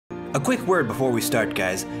A quick word before we start,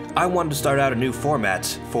 guys. I wanted to start out a new format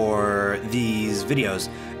for these videos,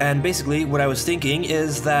 and basically what I was thinking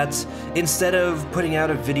is that instead of putting out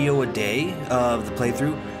a video a day of the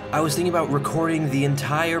playthrough, I was thinking about recording the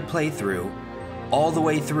entire playthrough, all the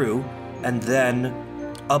way through, and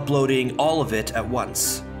then uploading all of it at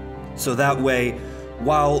once. So that way,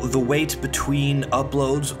 while the wait between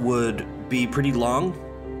uploads would be pretty long,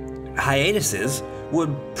 hiatuses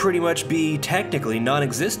would pretty much be technically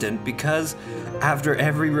non-existent because after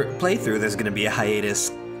every playthrough there's going to be a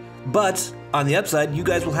hiatus. But on the upside, you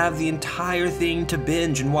guys will have the entire thing to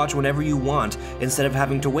binge and watch whenever you want instead of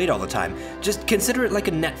having to wait all the time. Just consider it like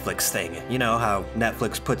a Netflix thing. You know how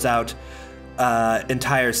Netflix puts out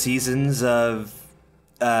entire seasons of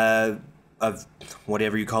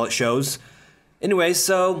whatever you call it, shows. Anyway,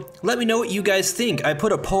 so let me know what you guys think. I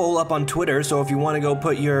put a poll up on Twitter, so if you want to go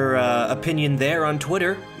put your opinion there on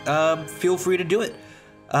Twitter, feel free to do it.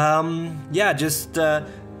 Yeah, just to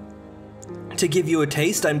give you a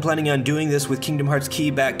taste, I'm planning on doing this with Kingdom Hearts Key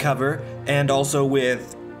back cover, and also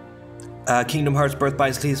with Kingdom Hearts Birth by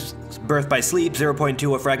Sleep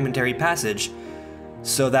 0.2 A Fragmentary Passage.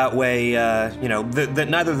 So that way, you know, that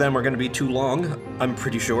neither of them are going to be too long, I'm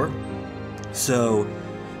pretty sure. So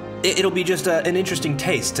it'll be just an interesting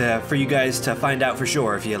taste for you guys to find out for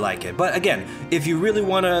sure if you like it. But again, if you really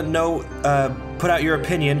want to know, put out your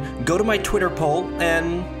opinion, go to my Twitter poll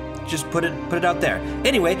and just put it out there.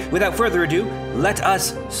 Anyway, without further ado, let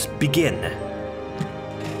us begin.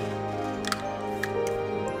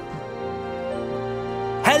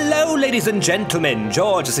 Hello, ladies and gentlemen,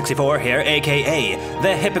 George64 here, aka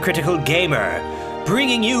the Hypocritical Gamer,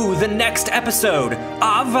 bringing you the next episode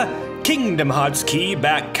of Kingdom Hearts Key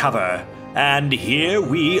back cover. And here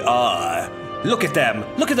we are. Look at them.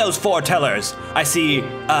 Look at those foretellers. I see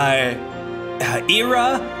Ira,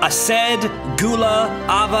 Aced, Gula,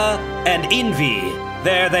 Ava, and Envy.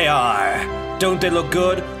 There they are. Don't they look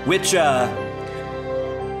good? Which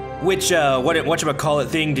whatchamacallit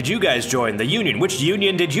thing did you guys join? The union. Which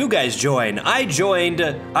union did you guys join? I joined,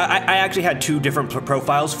 I actually had two different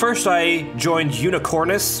profiles. First I joined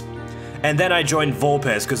Unicornus, and then I joined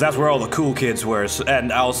Vulpes, because that's where all the cool kids were,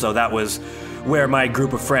 and also that was where my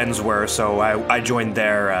group of friends were, so I joined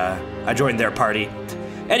their party.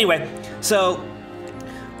 Anyway, so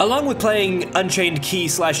along with playing Unchained Key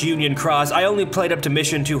 / Union Cross, I only played up to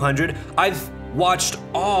Mission 200. I've watched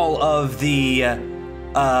all of the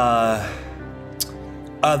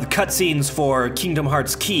cutscenes for Kingdom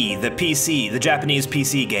Hearts Key, the Japanese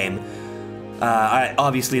PC game.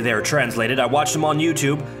 Obviously they were translated. I watched them on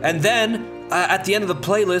YouTube, and then at the end of the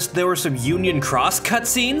playlist there were some Union Cross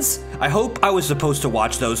cutscenes. I hope I was supposed to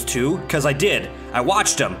watch those too, because I did. I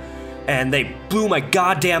watched them, and they blew my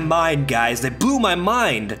goddamn mind, guys. They blew my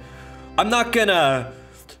mind. I'm not gonna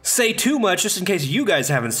say too much just in case you guys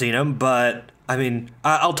haven't seen them, but I mean,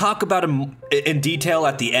 I'll talk about them in detail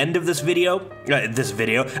at the end of this video. At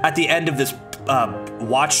the end of this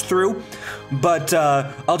watch through. But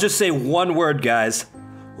I'll just say one word, guys.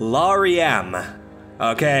 Lariam.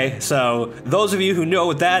 Okay, so those of you who know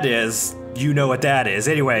what that is, you know what that is.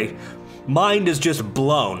 Anyway, mind is just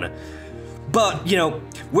blown. But, you know,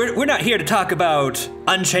 we're not here to talk about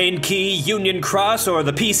Unchained Key, Union Cross, or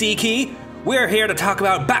the PC key. We're here to talk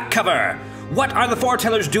about back cover. What are the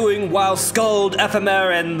foretellers doing while Skuld,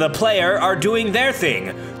 Ephemer, and the player are doing their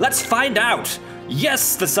thing? Let's find out.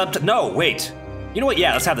 Yes, no, wait. You know what?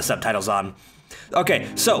 Yeah, let's have the subtitles on. Okay,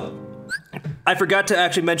 so I forgot to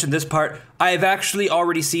actually mention this part. I've actually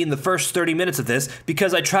already seen the first 30 minutes of this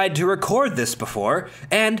because I tried to record this before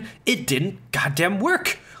and it didn't goddamn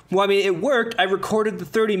work. Well, I mean, it worked. I recorded the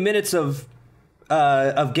 30 minutes of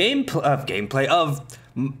gameplay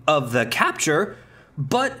of the capture,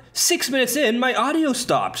 but 6 minutes in, my audio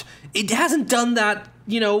stopped. It hasn't done that,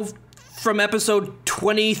 you know, from episode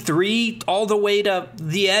 23 all the way to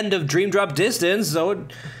the end of Dream Drop Distance, so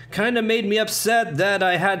it kind of made me upset that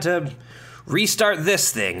I had to restart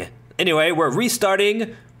this thing. Anyway, we're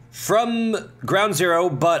restarting from ground zero,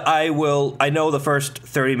 but I know the first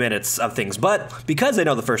 30 minutes of things. But because I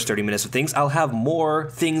know the first 30 minutes of things, I'll have more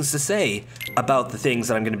things to say about the things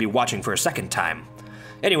that I'm going to be watching for a second time.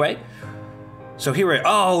 Anyway, so here we're,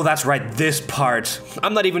 oh, that's right, this part.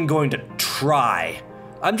 I'm not even going to try.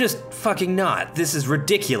 I'm just fucking not. This is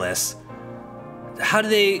ridiculous. How do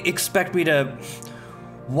they expect me to...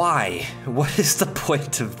 Why? What is the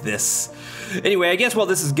point of this? Anyway, I guess while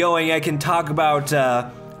this is going, I can talk about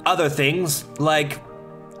other things, like...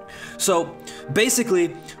 So,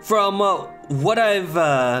 basically, from what I've...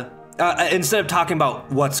 instead of talking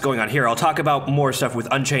about what's going on here, I'll talk about more stuff with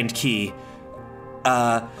Unchained Key.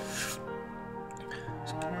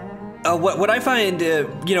 what I find,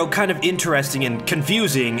 you know, kind of interesting and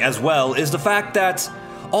confusing as well is the fact that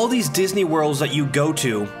all these Disney worlds that you go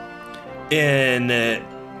to in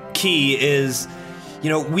Key is, you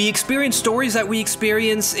know, we experience stories that we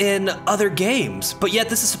experience in other games, but yet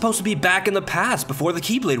this is supposed to be back in the past before the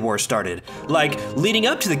Keyblade War started, like leading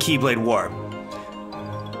up to the Keyblade War.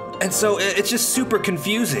 And so it's just super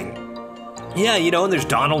confusing. Yeah, you know, and there's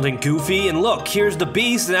Donald and Goofy, and look, here's the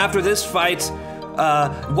Beast, and after this fight,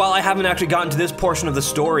 while I haven't actually gotten to this portion of the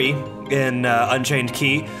story in Unchained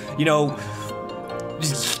Key, you know,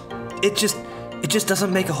 it just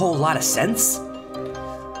doesn't make a whole lot of sense.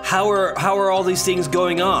 How are all these things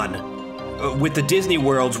going on with the Disney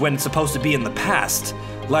worlds when it's supposed to be in the past?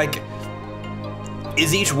 Like,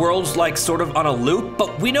 is each world like sort of on a loop?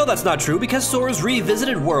 But we know that's not true because Sora's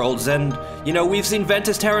revisited worlds, and you know, we've seen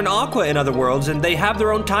Ventus, Terra, and Aqua in other worlds, and they have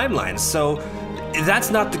their own timelines, so that's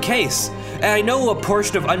not the case. And I know a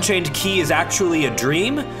portion of Unchained Key is actually a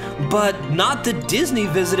dream, but not the Disney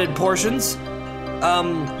visited portions.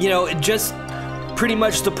 You know, it just pretty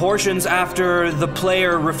much the portions after the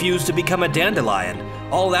player refused to become a dandelion.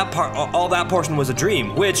 All that portion was a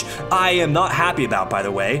dream, which I am not happy about, by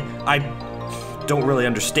the way. I don't really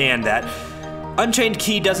understand that. Unchained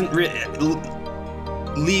Key doesn't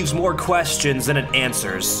leaves more questions than it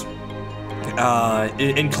answers,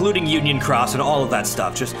 including Union Cross and all of that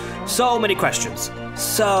stuff. Just so many questions,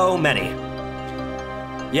 so many.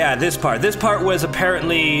 Yeah, this part was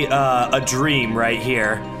apparently a dream right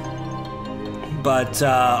here. But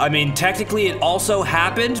I mean, technically it also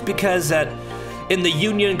happened because in the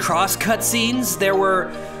Union Cross cutscenes, there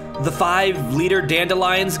were the 5 leader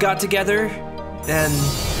dandelions got together, and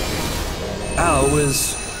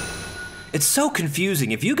it's so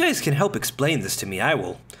confusing. If you guys can help explain this to me, I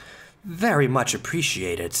will very much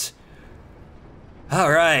appreciate it.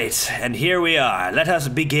 All right, and here we are. Let us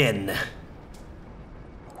begin.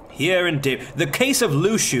 Here in the case of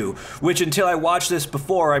Lushu, which until I watched this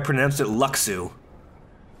before, I pronounced it Luxu.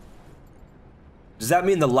 Does that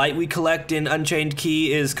mean the light we collect in Unchained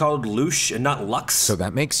Key is called Lush and not Lux? So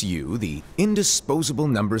that makes you the indisposable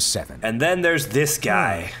number 7. And then there's this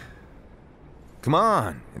guy. Come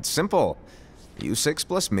on, it's simple. U6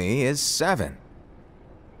 plus me is 7.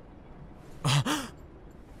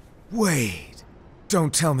 Wait,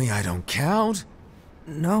 don't tell me I don't count?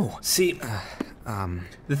 No. See,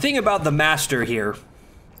 the thing about the Master here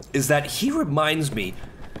is that he reminds me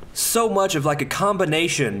so much of like a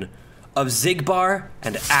combination of Zigbar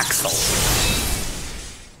and Axel.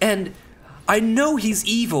 And I know he's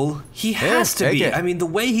evil, he has to be. I mean, the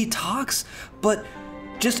way he talks, but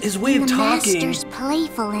just his way of talking. The Master's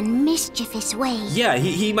playful and mischievous way. Yeah,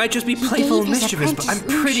 he might just be playful and mischievous, but I'm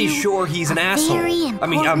pretty sure he's an asshole. I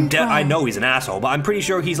mean, I know he's an asshole, but I'm pretty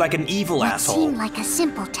sure he's like an evil asshole. What seemed like a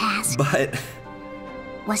simple task, but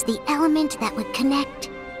was the element that would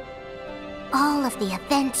connect all of the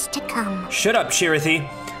events to come. Shut up, Chirithy.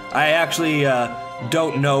 I actually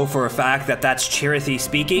don't know for a fact that that's Chirithy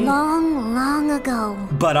speaking. Long, long ago.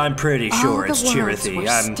 But I'm pretty sure it's Chirithy.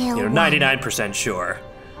 I'm 99% sure.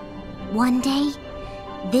 One day,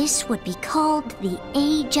 this would be called the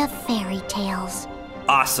Age of Fairy Tales.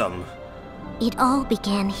 Awesome. It all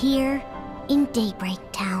began here in Daybreak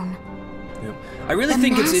Town. Yep. I really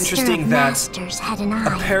think it's interesting that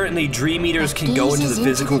apparently Dream Eaters can go into the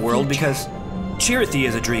physical world because Chirithy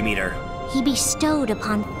is a Dream Eater. He bestowed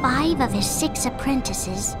upon 5 of his 6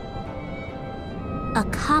 apprentices a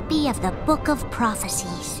copy of the Book of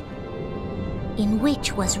Prophecies, in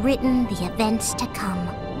which was written the events to come.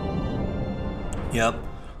 Yep.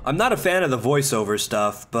 I'm not a fan of the voiceover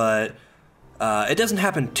stuff, but it doesn't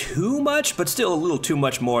happen too much, but still a little too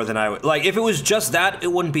much more than I would. Like, if it was just that,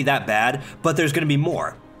 it wouldn't be that bad, but there's gonna be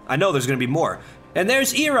more. I know there's gonna be more. And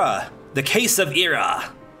there's Ira, the case of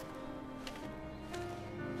Ira.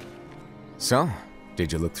 So,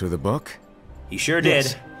 did you look through the book? He sure did.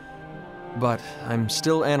 Yes. But I'm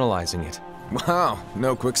still analyzing it. Wow,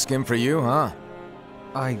 no quick skim for you, huh?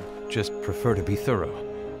 I just prefer to be thorough.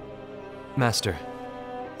 Master,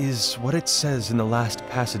 is what it says in the last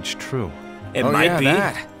passage true? It might be.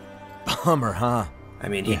 That. Bummer, huh? I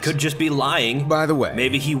mean, he could just be lying. By the way,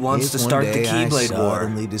 maybe he wants to start the Keyblade War.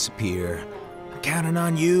 Suddenly disappear. I'm counting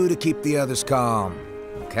on you to keep the others calm.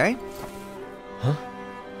 Okay? Huh?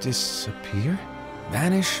 Disappear?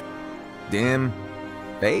 Vanish? Dim?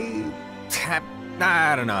 Fade?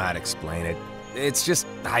 I don't know how to explain it. It's just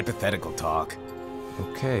hypothetical talk.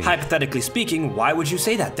 Okay. Hypothetically speaking, why would you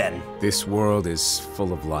say that then? This world is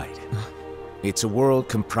full of light. It's a world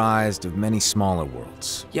comprised of many smaller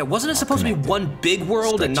worlds. Yeah, wasn't it supposed to be one big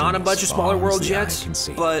world and not a bunch of smaller worlds yet?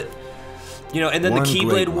 But You know, and then One the Keyblade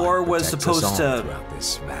great War light was protects us supposed all to... throughout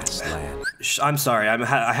this vast land. I'm sorry,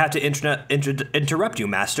 I had to interrupt you,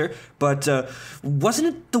 Master, but wasn't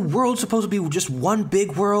it the world supposed to be just one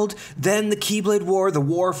big world? Then the Keyblade War, the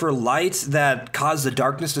war for light that caused the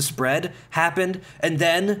darkness to spread, happened, and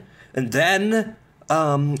then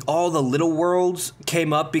all the little worlds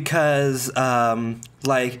came up because,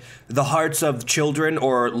 like, the hearts of children,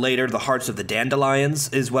 or later the hearts of the dandelions,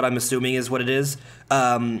 is what I'm assuming is what it is,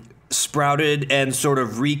 sprouted and sort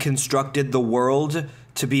of reconstructed the world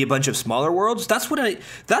to be a bunch of smaller worlds.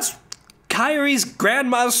 That's Kyrie's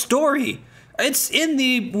grandma's story. It's in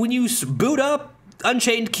when you boot up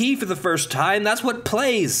Unchained Key for the first time, that's what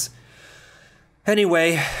plays.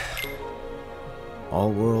 Anyway.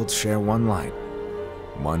 All worlds share one light,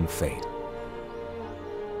 one fate.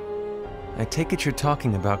 I take it you're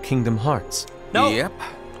talking about Kingdom Hearts. No. Yep.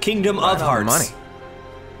 Kingdom Right of on Hearts. money.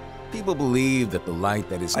 People believe that the light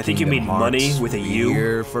that is I think you Kingdom mean money Hearts with a will be U.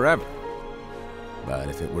 here forever. But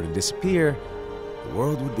if it were to disappear, the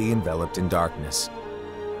world would be enveloped in darkness.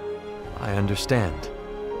 I understand.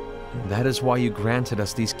 That is why you granted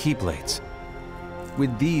us these Keyblades.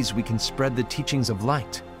 With these, we can spread the teachings of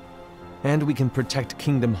light. And we can protect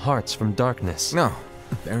Kingdom Hearts from darkness. No,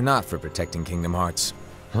 they're not for protecting Kingdom Hearts.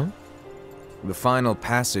 Huh? The final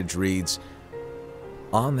passage reads,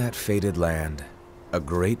 "On that fated land, a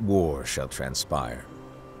great war shall transpire.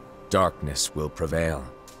 Darkness will prevail,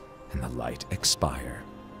 and the light expire."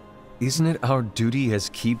 Isn't it our duty as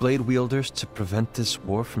Keyblade wielders to prevent this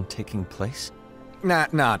war from taking place?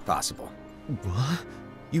 Not possible. What?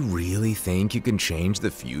 You really think you can change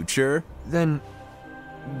the future? Then,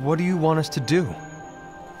 what do you want us to do?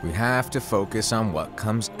 We have to focus on what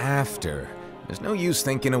comes after. There's no use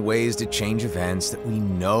thinking of ways to change events that we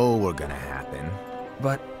know are gonna happen.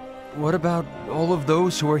 But what about all of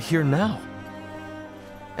those who are here now?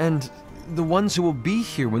 And the ones who will be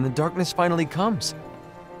here when the darkness finally comes?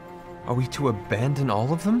 Are we to abandon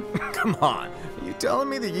all of them? Come on, are you telling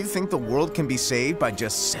me that you think the world can be saved by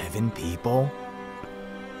just 7 people?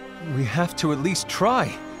 We have to at least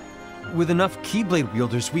try. With enough Keyblade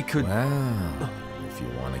wielders, we could... Well, if you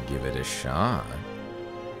want to give it a shot.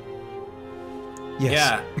 Yes.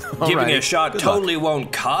 Yeah, giving it a Alrighty, shot good totally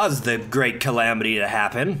won't cause the great calamity to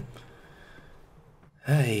happen.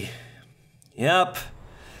 Hey. Yep.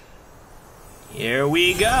 Here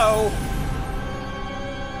we go.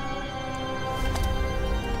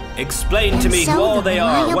 Explain to And me so who all the they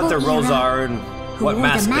are, what their reliable roles hero are, and who what wore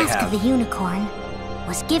mask the they mask have. of the unicorn,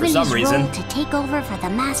 was given some his reason. role to take over for the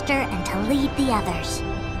Master and to lead the others.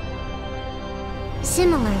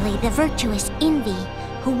 Similarly, the virtuous Envy,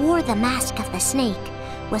 who wore the mask of the snake,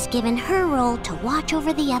 was given her role to watch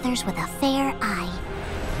over the others with a fair eye.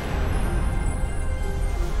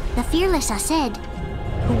 The fearless Aced,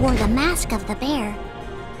 who wore the mask of the bear,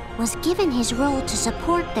 was given his role to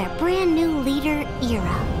support their brand new leader,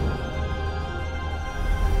 Ira.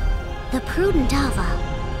 The prudent Ava,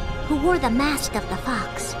 who wore the mask of the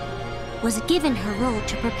fox, was given her role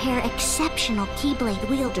to prepare exceptional Keyblade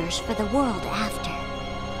wielders for the world after.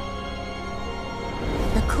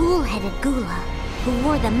 The cool-headed Gula, who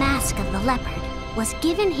wore the mask of the leopard, was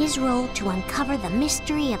given his role to uncover the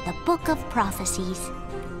mystery of the Book of Prophecies.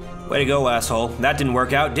 Way to go, asshole. That didn't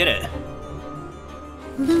work out, did it?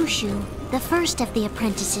 Lushu, the first of the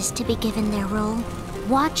apprentices to be given their role,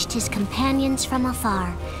 watched his companions from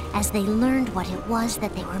afar as they learned what it was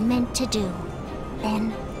that they were meant to do.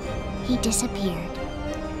 Then, he disappeared.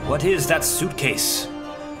 What is that suitcase?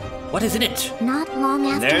 What is in it? Not long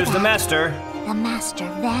after There's that, the master. the master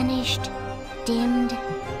vanished, dimmed,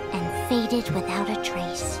 and faded without a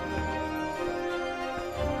trace.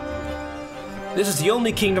 This is the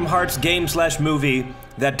only Kingdom Hearts game/movie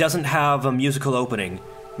that doesn't have a musical opening.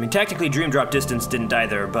 I mean, technically Dream Drop Distance didn't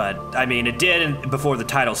either, but, I mean, it did before the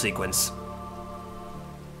title sequence.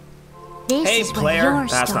 This Hey, is player. where your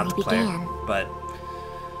That's story not the player, began. but...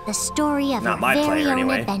 The story of Not your my very player, own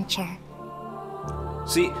anyway. adventure.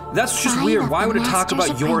 See, that's just 5 weird. of Why the would it talk Master's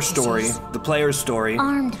about your story, apprentices the player's story,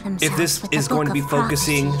 Armed if themselves this with is the going to Book be of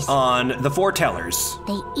focusing Prophecies. on the foretellers?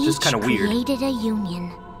 They Just each kinda weird. created a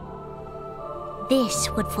union. This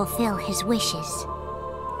would fulfill his wishes.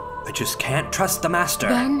 I just can't trust the master.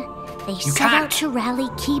 Then, they You set can't. out to rally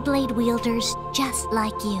Keyblade wielders just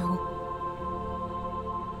like you.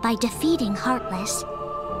 By defeating Heartless,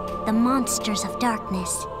 the monsters of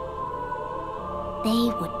darkness,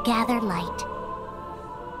 they would gather light.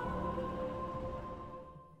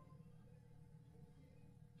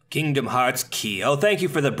 Kingdom Hearts Key. Oh, thank you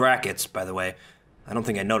for the brackets, by the way. I don't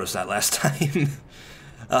think I noticed that last time.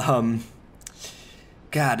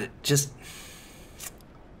 God, it just...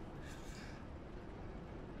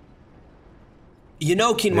 You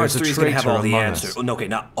know Kingdom Hearts There's a 3 is going to have traitor all the among answers. us. Oh, no, okay,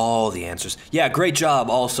 not all the answers. Yeah, great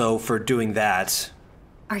job also for doing that.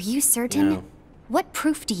 Are you certain? Yeah. What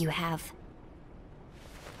proof do you have?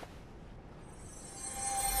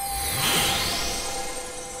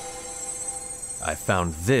 I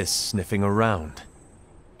found this sniffing around.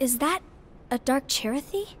 Is that a dark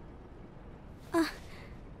Cherothy?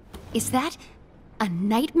 Is that a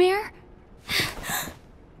nightmare?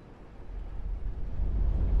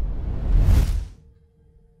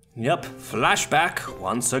 Yep, flashback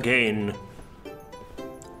once again.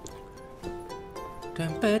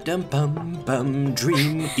 Dum-ba-dum-bum-bum,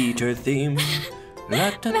 Dream Eater theme.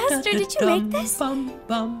 Master, did you make this? It's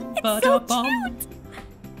so cute!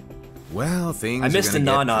 Well, things I missed are the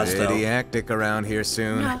gonna nanas, get pretty though. hectic around here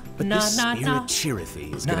soon. But this spirit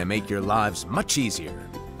Cherothy is gonna make your lives much easier.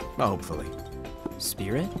 Hopefully.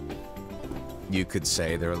 Spirit? You could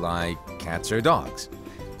say they're like cats or dogs.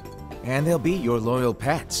 And they'll be your loyal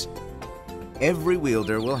pets. Every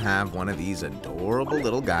wielder will have one of these adorable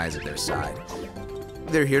little guys at their side.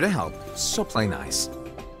 They're here to help, so play nice.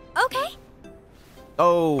 Okay.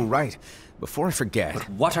 Oh, right. Before I forget,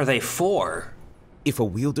 What are they for? if a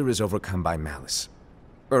wielder is overcome by malice,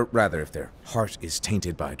 or rather if their heart is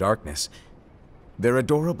tainted by darkness, their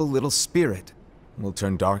adorable little spirit will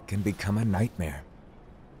turn dark and become a nightmare.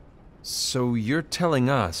 So you're telling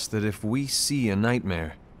us that if we see a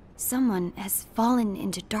nightmare, Someone has fallen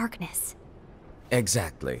into darkness.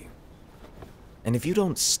 Exactly. And if you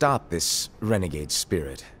don't stop this renegade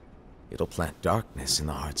spirit, it'll plant darkness in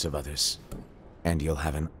the hearts of others. And you'll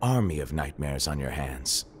have an army of nightmares on your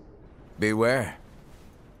hands. Beware.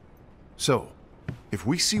 So, if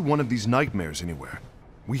we see one of these nightmares anywhere,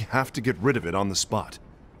 we have to get rid of it on the spot.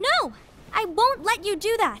 No! I won't let you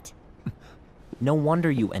do that! No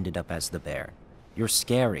wonder you ended up as the bear. You're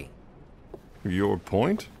scary. Your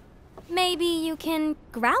point? Maybe you can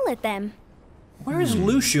growl at them. Where is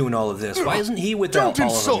Lucio in all of this? Why isn't he with all Don't of them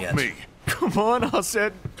insult yet? me! Come on,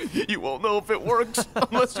 Hassan. You won't know if it works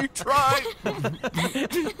unless you try.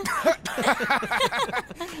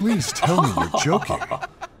 Please tell me you're joking.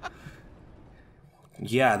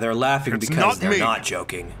 Yeah, they're laughing It's because not they're me. not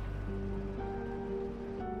joking.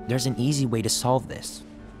 There's an easy way to solve this.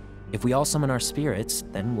 If we all summon our spirits,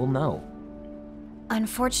 then we'll know.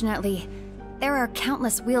 Unfortunately, there are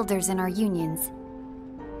countless wielders in our unions.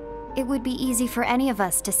 It would be easy for any of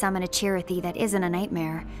us to summon a Cherothy that isn't a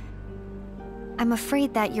nightmare. I'm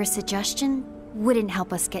afraid that your suggestion wouldn't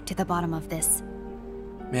help us get to the bottom of this.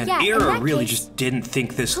 Man, Yeah, in Ira that really case, just didn't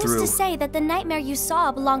think this Who's through. to say that the nightmare you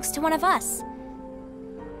saw belongs to one of us?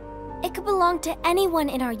 It could belong to anyone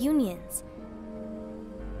in our unions.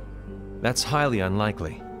 that's highly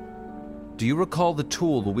unlikely. Do you recall the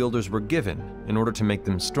tool the wielders were given in order to make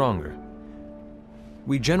them stronger?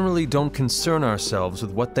 We generally don't concern ourselves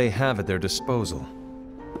with what they have at their disposal.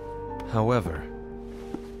 However,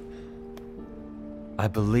 I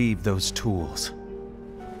believe those tools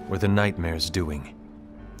were the nightmare's doing.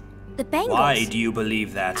 The bangles. Why do you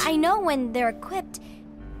believe that? I know when they're equipped,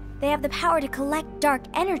 they have the power to collect dark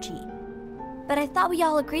energy. But I thought we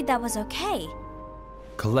all agreed that was okay.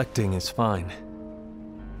 Collecting is fine,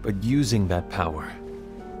 but using that power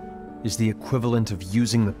is the equivalent of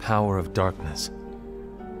using the power of darkness.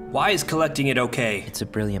 Why is collecting it okay? It's a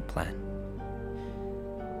brilliant plan.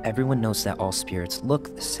 Everyone knows that all spirits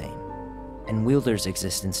look the same, and wielders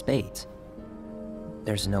exist in spades.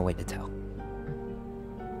 There's no way to tell.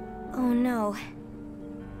 Oh no.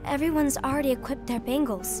 Everyone's already equipped their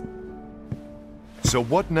bangles. So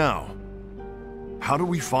what now? How do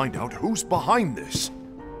we find out who's behind this?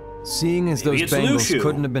 Seeing as Maybe those it's bangles Lucio.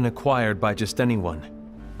 couldn't have been acquired by just anyone,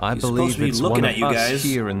 I He's supposed believe to be it's looking one at of you us guys.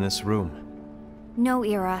 here in this room. No,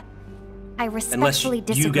 Ira. I Unless respectfully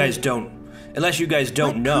disagree. you guys don't,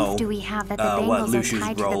 What know proof do we have that the what bangles are Lucio's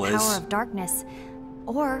tied to the role power is. of darkness?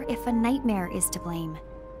 Or if a nightmare is to blame?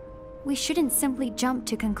 We shouldn't simply jump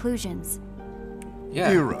to conclusions. Yeah.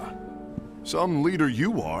 Ira, some leader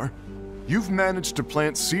you are. You've managed to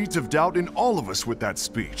plant seeds of doubt in all of us with that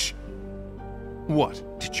speech. What,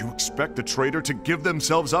 did you expect the traitor to give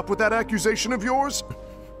themselves up with that accusation of yours?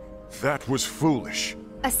 That was foolish.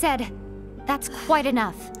 Ased, that's quite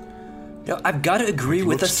enough. No, I've got to agree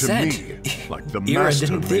with Looks to Ascent. me like the Ira master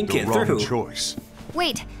didn't made think the it wrong through. choice.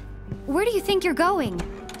 Wait, where do you think you're going?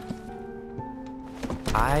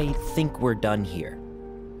 I think we're done here.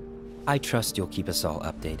 I trust you'll keep us all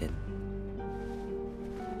updated.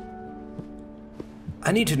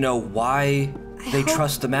 I need to know why they hope-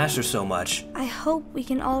 trust the Master so much. I hope we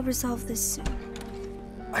can all resolve this soon.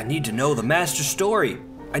 I need to know the Master's story.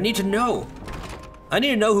 I need to know. I need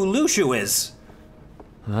to know who Lucio is.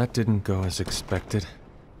 That didn't go as expected.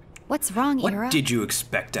 What's wrong, Ira? What did you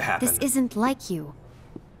expect to happen? This isn't like you.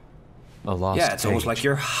 A lost Yeah, it's almost page. like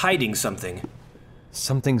you're hiding something.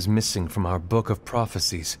 Something's missing from our book of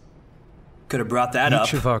prophecies. Could have brought that up.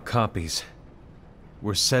 Each of our copies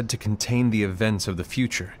were said to contain the events of the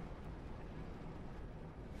future.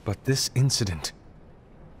 But this incident,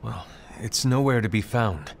 well, it's nowhere to be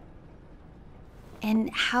found.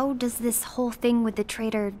 And how does this whole thing with the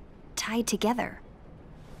traitor tie together?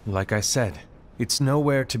 Like I said, it's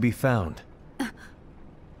nowhere to be found.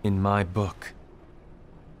 In my book.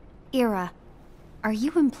 Ira, are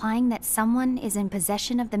you implying that someone is in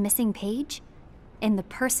possession of the missing page? And the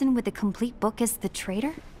person with the complete book is the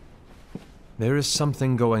traitor? There is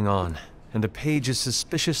something going on, and a page is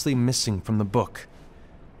suspiciously missing from the book.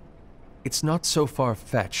 It's not so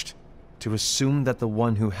far-fetched to assume that the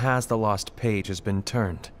one who has the lost page has been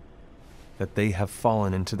turned, that they have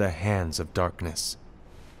fallen into the hands of darkness.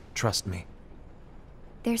 Trust me.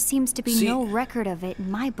 There seems to be no record of it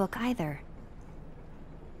in my book either.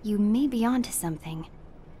 You may be onto something.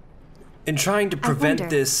 In trying to prevent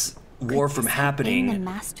this war from happening. Could this have been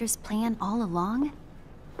the Master's plan all along?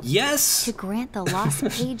 Yes. To grant the lost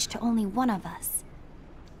page to only one of us.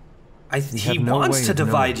 He wants to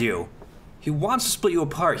divide you. He wants to split you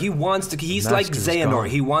apart. He wants to. He's like Xehanort.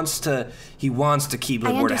 He wants to keep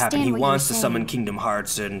the war to happen. He wants to summon Kingdom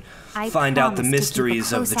Hearts and find out the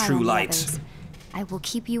mysteries of the true light. I will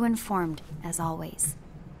keep you informed, as always.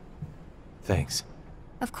 Thanks.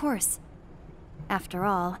 Of course. After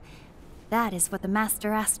all, that is what the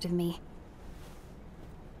Master asked of me.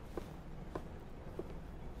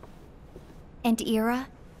 And Ira,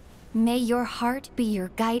 may your heart be your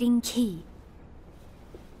guiding key.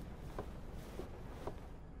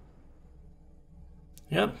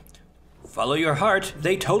 Yep. Follow your heart.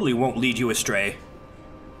 They totally won't lead you astray.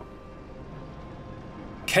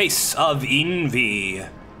 Case of Envy.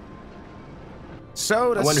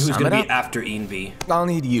 So, to I wonder who's sum going to it be up, after Envy. I'll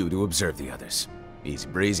need you to observe the others. Easy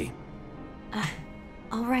breezy.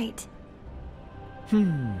 All right.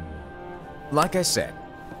 Like I said,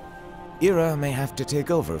 Ira may have to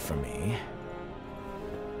take over for me.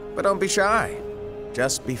 But don't be shy.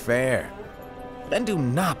 Just be fair. And do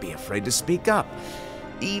not be afraid to speak up.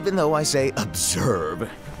 Even though I say observe,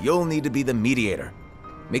 you'll need to be the mediator.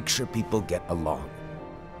 Make sure people get along.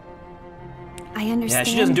 I understand.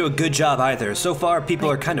 Yeah, she doesn't do a good job either. So far, people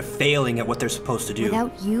are kind of failing at what they're supposed to do.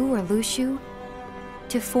 Without you or Luciu,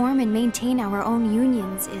 to form and maintain our own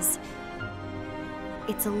unions is...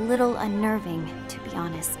 It's a little unnerving, to be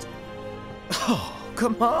honest. Oh,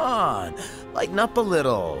 come on. Lighten up a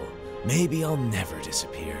little. Maybe I'll never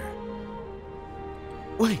disappear.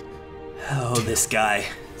 Wait. Oh, this guy.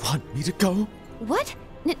 Want me to go? What?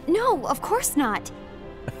 No, of course not.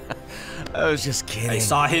 I was just kidding. I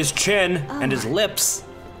saw his chin and his lips.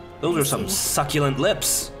 Those are some succulent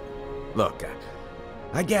lips. Look,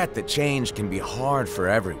 I get that change can be hard for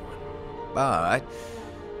everyone, but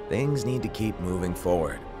things need to keep moving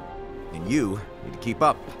forward. And you need to keep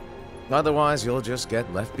up. Otherwise, you'll just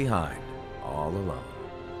get left behind, all alone.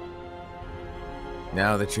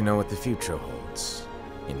 Now that you know what the future holds,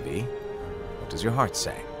 Envy, what does your heart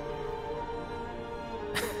say?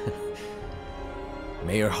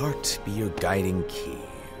 May your heart be your guiding key.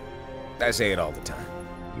 I say it all the time.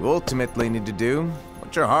 You ultimately need to do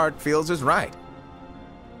what your heart feels is right.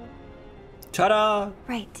 Ta-da!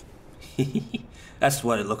 Right. That's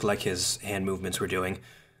what it looked like his hand movements were doing.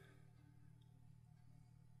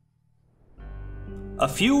 A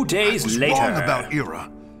few days later... I was wrong about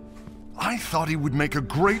Ira. I thought he would make a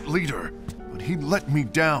great leader, but he let me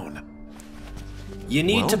down. You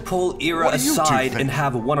need to pull Ira aside and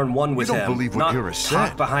have a one-on-one with him. You don't believe what Ira said,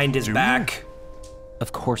 talk behind his back.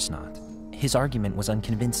 Of course not. His argument was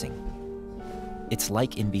unconvincing. It's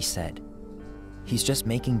like Envy said. He's just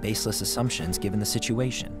making baseless assumptions given the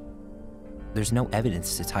situation. There's no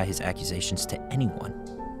evidence to tie his accusations to anyone,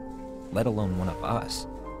 let alone one of us.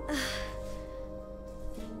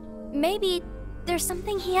 Maybe there's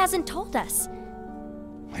something he hasn't told us.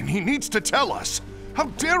 And he needs to tell us. How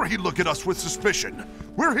dare he look at us with suspicion?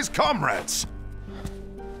 We're his comrades.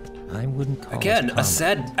 I wouldn't call Again, us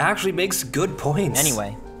Aced actually makes good points.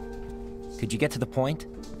 Anyway, could you get to the point?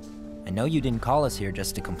 I know you didn't call us here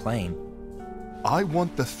just to complain. I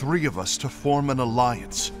want the three of us to form an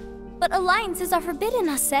alliance. But alliances are forbidden,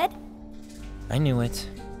 Aced. I knew it.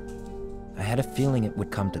 I had a feeling it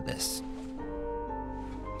would come to this.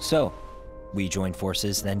 So, we join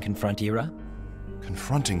forces, then confront Ira?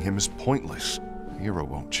 Confronting him is pointless. Ira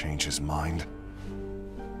won't change his mind.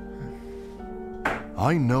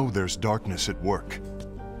 I know there's darkness at work.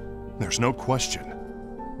 There's no question.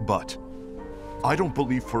 but. I don't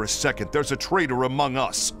believe for a second there's a traitor among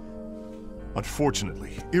us.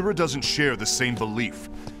 Unfortunately, Ira doesn't share the same belief.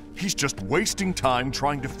 He's just wasting time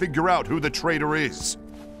trying to figure out who the traitor is.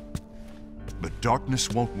 The darkness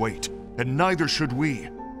won't wait, and neither should we.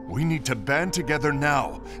 We need to band together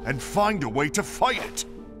now and find a way to fight it.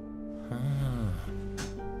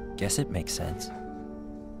 Guess it makes sense.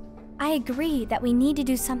 I agree that we need to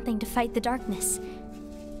do something to fight the darkness.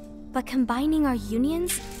 But combining our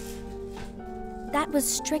unions? That was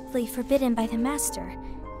strictly forbidden by the Master.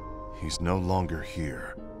 He's no longer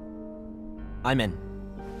here. I'm in.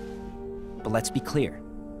 But let's be clear.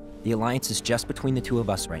 The Alliance is just between the two of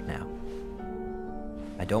us right now.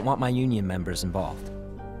 I don't want my Union members involved.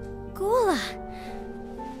 Gula!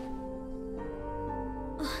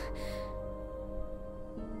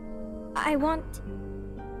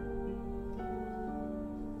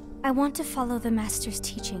 I want to follow the Master's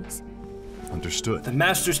teachings. Understood. The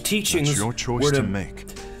Master's teachings That's your choice were to make.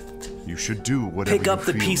 You should do whatever pick up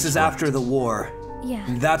the pieces after the war. Yeah.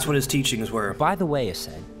 And that's what his teachings were. By the way, Ased.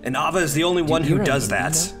 And Ava is the only one who Ira does and Ava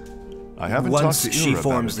that. I haven't Once talked to she Ira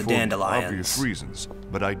forms about the it for Dandelions. obvious reasons,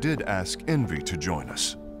 but I did ask Envy to join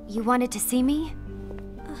us. You wanted to see me?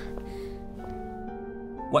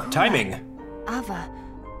 What timing? Ava,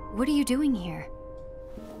 what are you doing here?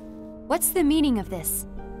 What's the meaning of this?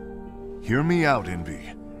 Hear me out,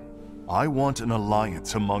 Envy. I want an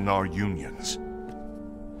alliance among our unions.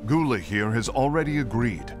 Gula here has already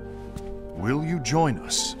agreed. Will you join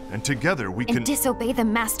us? And together we can... And disobey the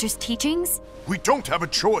Master's teachings? We don't have a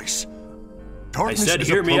choice! Darkness said is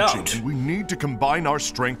hear me approaching, out. and we need to combine our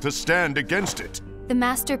strength to stand against it. The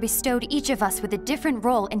Master bestowed each of us with a different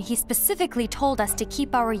role, and he specifically told us to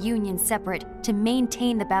keep our union separate, to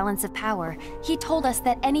maintain the balance of power. He told us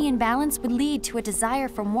that any imbalance would lead to a desire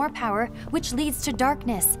for more power, which leads to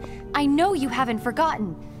darkness. I know you haven't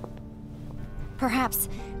forgotten. Perhaps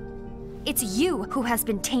it's you who has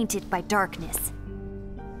been tainted by darkness.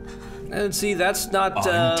 And see, that's not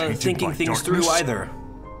tainted thinking by things darkness? through either.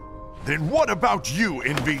 Then what about you,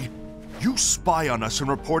 Envy? You spy on us and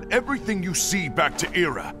report everything you see back to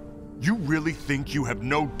Ira. You really think you have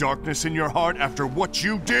no darkness in your heart after what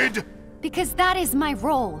you did? Because that is my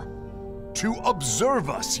role. To observe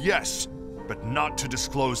us, yes, but not to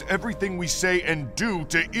disclose everything we say and do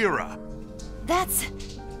to Ira. That's...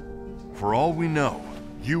 For all we know,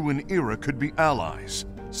 you and Ira could be allies,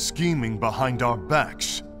 scheming behind our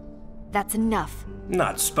backs. that's enough.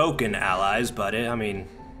 Not spoken allies, but I mean...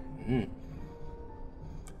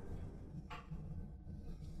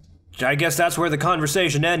 I guess that's where the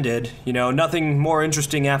conversation ended. You know, nothing more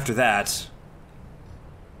interesting after that.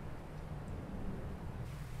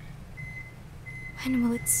 When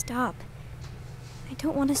will it stop? I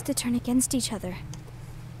don't want us to turn against each other.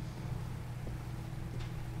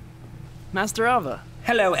 Master Ava.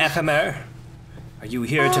 Hello, Ephemer. Are you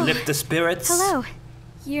here to lift the spirits? Hello.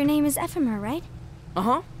 Your name is Ephemer, right?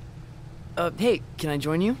 Uh-huh. Hey, can I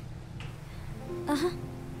join you? Uh-huh.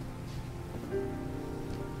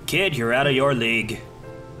 Kid, you're out of your league.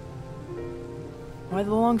 Why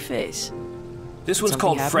the long face? This one's Something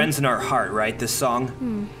called happened? Friends in Our Heart, right? This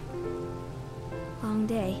song? Long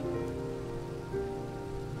day.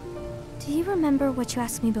 Do you remember what you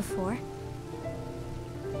asked me before?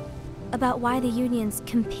 About why the unions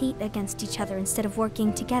compete against each other instead of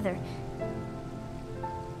working together.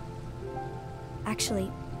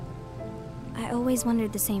 Actually, I always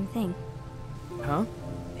wondered the same thing. Huh?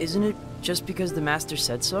 Isn't it just because the Master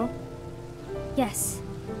said so? Yes.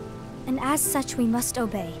 And as such, we must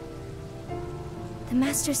obey. The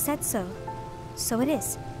Master said so. So it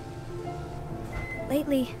is.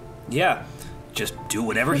 Lately, Yeah, just do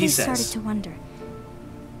whatever he really says. started to wonder.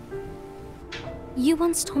 You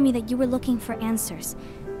once told me that you were looking for answers.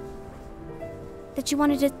 That you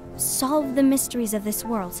wanted to solve the mysteries of this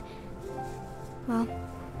world. Well,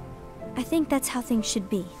 I think that's how things should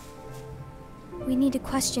be. We need to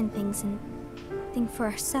question things and think for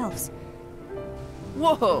ourselves.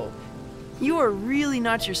 Whoa! You are really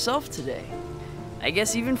not yourself today. I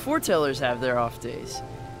guess even foretellers have their off days.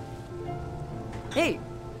 Hey,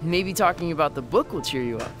 maybe talking about the book will cheer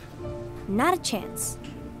you up. Not a chance.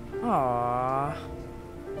 Aww.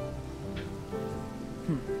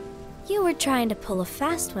 You were trying to pull a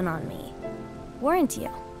fast one on me, weren't you?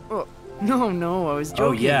 Oh, no, I was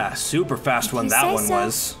Oh joking. yeah, super fast one You that say one so?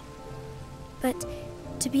 was. But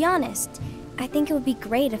to be honest, I think it would be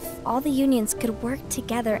great if all the unions could work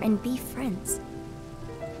together and be friends.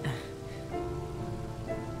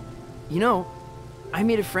 You know, I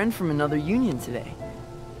made a friend from another union today.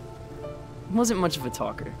 Wasn't much of a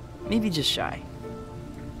talker, maybe just shy.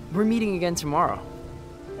 We're meeting again tomorrow.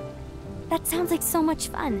 That sounds like so much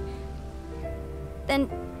fun. Then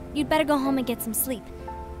you'd better go home and get some sleep.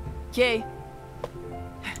 Okay.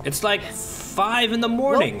 It's like 5 in the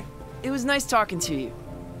morning. Well, it was nice talking to you.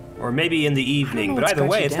 Or maybe in the evening, but either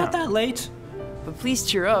way, it's not that late. But please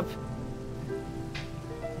cheer up.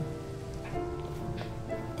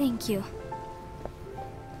 Thank you.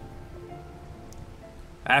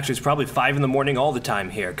 Actually, it's probably 5 in the morning all the time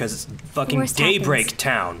here, because it's fucking Daybreak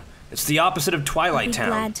Town. It's the opposite of Twilight Town. I'd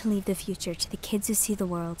be glad to leave the future to the kids who see the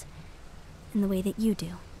world in the way that you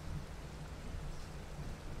do.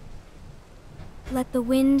 Let the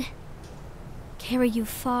wind carry you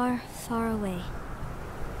far, far away.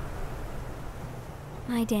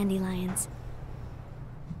 My dandelions.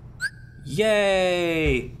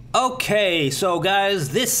 Yay! Okay, so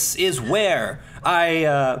guys, this is where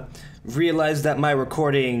I realized that my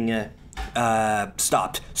recording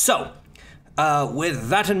stopped. So, with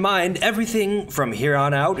that in mind, everything from here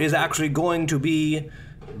on out is actually going to be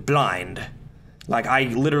blind. Like, I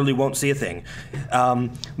literally won't see a thing.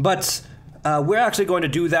 But we're actually going to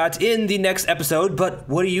do that in the next episode, but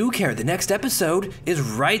what do you care? The next episode is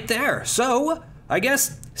right there. So, I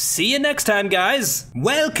guess, see you next time, guys.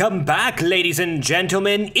 Welcome back, ladies and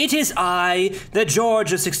gentlemen. It is I, the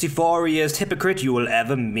Georgia 64iest hypocrite you will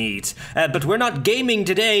ever meet. But we're not gaming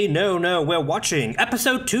today. No, we're watching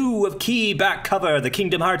episode 2 of Key Back Cover, the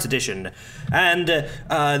Kingdom Hearts edition. And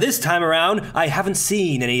this time around, I haven't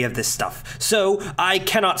seen any of this stuff, so I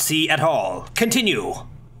cannot see at all. Continue.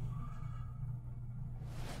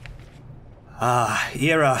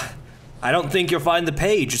 Ira, I don't think you'll find the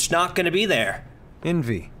page. It's not going to be there.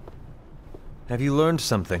 Envy, have you learned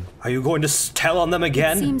something? Are you going to tell on them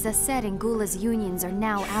again? It seems Aced and Gula's unions are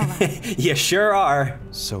now allies. You sure are.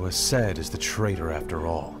 So Aced is the traitor after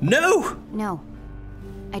all. No! No,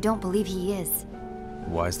 I don't believe he is.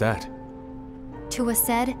 Why's that? To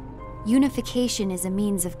Aced, unification is a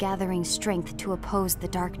means of gathering strength to oppose the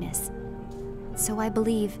darkness. So I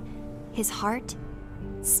believe his heart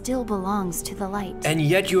still belongs to the light. And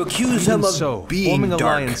yet you accuse him of being forming dark.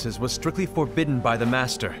 alliances was strictly forbidden by the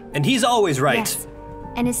Master. And he's always right. Yes,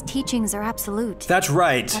 and his teachings are absolute. That's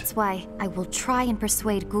right. That's why I will try and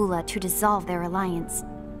persuade Gula to dissolve their alliance.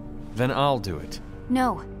 Then I'll do it.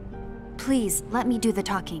 No. Please, let me do the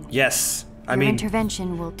talking. Yes. Your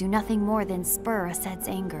intervention will do nothing more than spur Aced's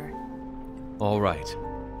anger. All right.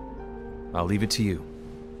 I'll leave it to you.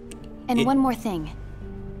 And one more thing.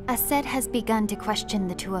 Aced has begun to question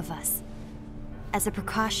the two of us. As a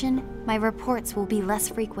precaution, my reports will be less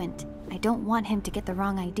frequent. I don't want him to get the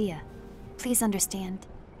wrong idea. Please understand.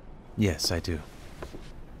 Yes, I do.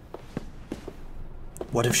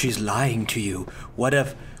 What if she's lying to you? What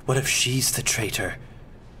if she's the traitor?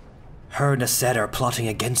 Her and Aced are plotting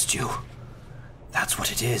against you. That's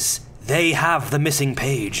what it is. They have the missing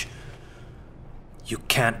page. You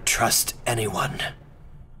can't trust anyone.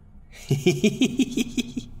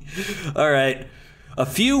 Alright. A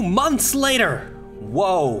few months later.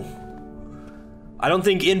 Whoa. I don't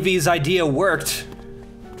think Envy's idea worked.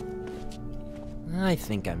 I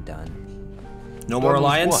think I'm done. No more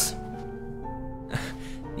alliance?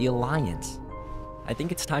 The alliance. I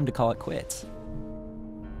think it's time to call it quits.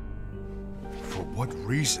 For what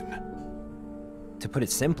reason? To put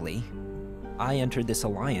it simply, I entered this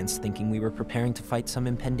alliance thinking we were preparing to fight some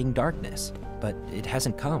impending darkness, but it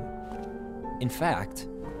hasn't come. In fact,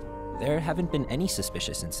 there haven't been any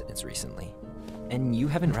suspicious incidents recently, and you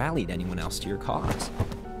haven't rallied anyone else to your cause.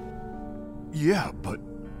 Yeah, but...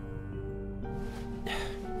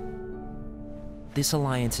 This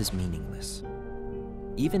alliance is meaningless.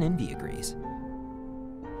 Even Envy agrees.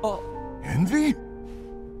 Oh. Envy?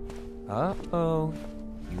 Uh-oh.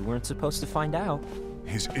 You weren't supposed to find out.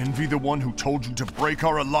 Is Envy the one who told you to break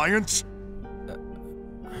our alliance?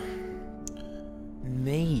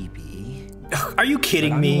 Maybe. Are you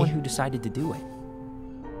kidding I'm me? the one who decided to do it.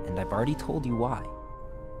 And I've already told you why.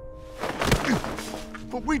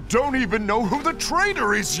 But we don't even know who the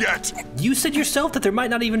traitor is yet! You said yourself that there might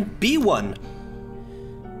not even be one.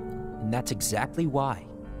 And that's exactly why.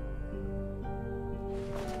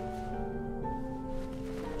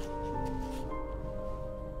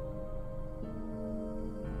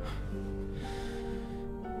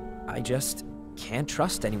 I just can't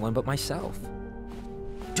trust anyone but myself.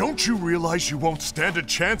 Don't you realize you won't stand a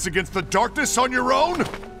chance against the darkness on your own?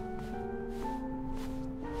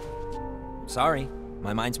 Sorry,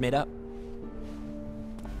 my mind's made up.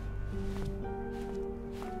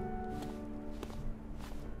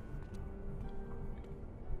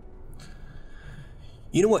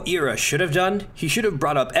 You know what Ira should have done? He should have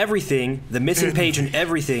brought up everything, the missing page and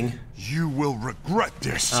everything. You will regret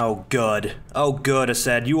this. Oh, good. Oh, good,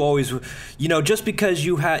 Ased. You always, you know, just because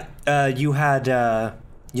you had,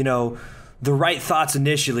 you know, the right thoughts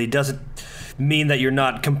initially doesn't mean that you're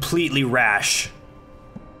not completely rash.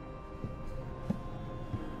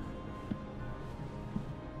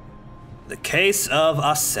 The case of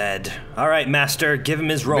Ased. All right, Master, give him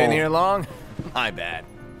his roll. Been here long? My bad.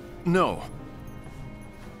 No.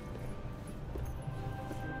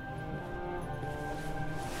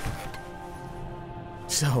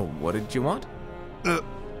 So, what did you want?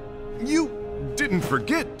 You didn't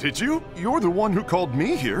forget, did you? You're the one who called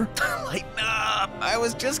me here. Lighten up! I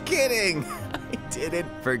was just kidding. I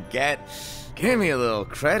didn't forget. Give me a little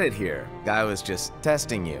credit here. I was just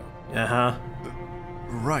testing you. Uh-huh.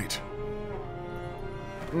 Right.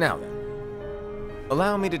 Now then,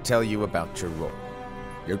 allow me to tell you about your role.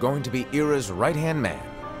 You're going to be Ira's right-hand man.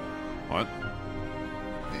 What?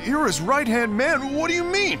 Ira's right-hand man? What do you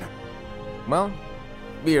mean? Well,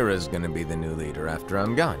 Ira's gonna be the new leader after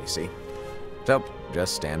I'm gone, you see. So,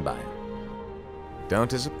 just stand by. Don't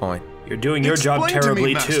disappoint. You're doing your job Explain terribly, to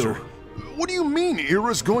me, Master. too. What do you mean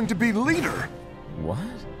Ira's going to be leader? What?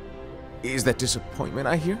 Is that disappointment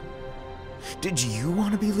I hear? Did you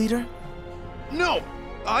want to be leader? No!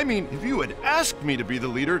 I mean, if you had asked me to be the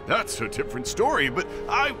leader, that's a different story, but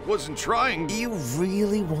I wasn't trying. You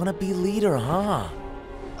really want to be leader, huh?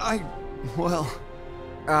 Well...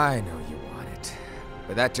 I know you want it,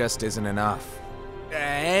 but that just isn't enough.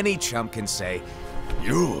 Any chump can say,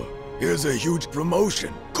 here's a huge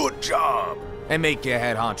promotion, good job, and make you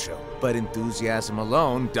head honcho. But enthusiasm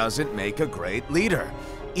alone doesn't make a great leader.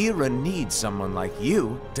 Ira needs someone like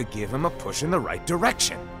you to give him a push in the right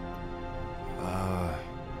direction.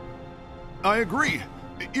 I agree.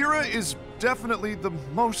 Ira is definitely the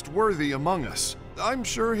most worthy among us. I'm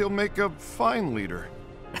sure he'll make a fine leader.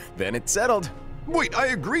 Then it's settled. Wait, I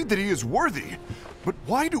agreed that he is worthy. But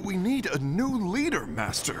why do we need a new leader,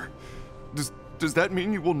 Master? Does that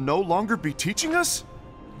mean you will no longer be teaching us?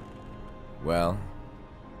 Well,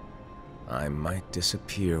 I might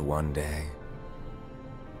disappear one day.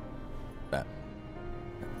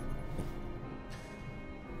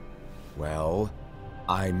 Well,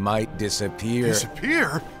 I might disappear.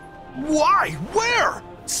 Disappear? Why? Where?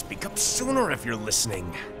 Speak up sooner if you're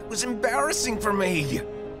listening. It was embarrassing for me.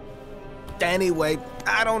 Anyway,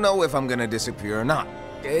 I don't know if I'm gonna disappear or not.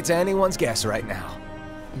 It's anyone's guess right now.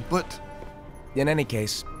 But... In any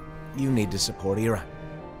case, you need to support Ira.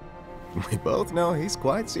 We both know he's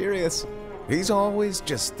quite serious. He's always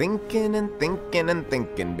just thinking and thinking and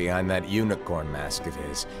thinking behind that unicorn mask of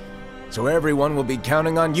his. So everyone will be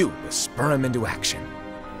counting on you to spur him into action.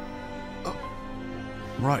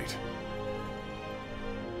 Right.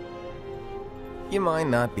 You might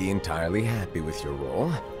not be entirely happy with your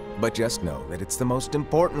role, but just know that it's the most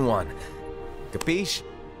important one. Capiche?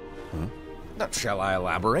 Shall I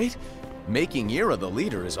elaborate? Making Ira the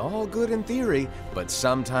leader is all good in theory, but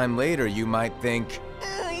sometime later you might think,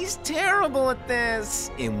 he's terrible at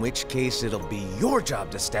this. In which case it'll be your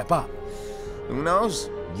job to step up. Who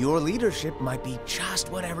knows? Your leadership might be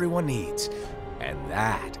just what everyone needs. And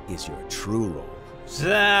that is your true role.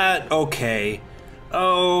 Okay.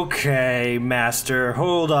 Okay, Master.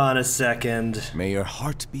 Hold on a second. May your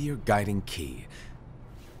heart be your guiding key.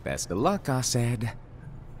 Best of luck, Ased.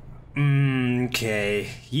 Okay.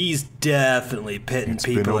 He's definitely pitting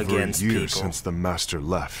people against people. It's been over a year since the Master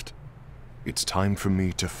left. It's time for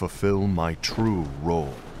me to fulfill my true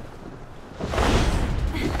role.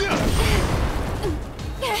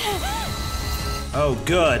 Oh,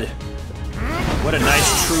 good. What a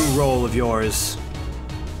nice true role of yours.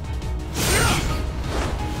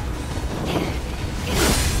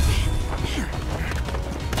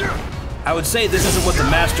 I would say this isn't what the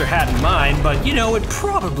Master had in mind, but you know, it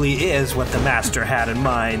probably is what the Master had in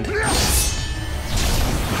mind.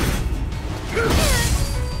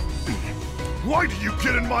 Why do you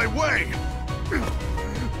get in my way?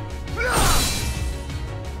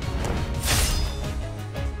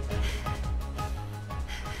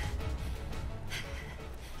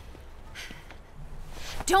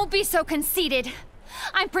 Don't be so conceited.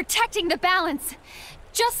 I'm protecting the balance,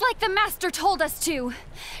 just like the Master told us to.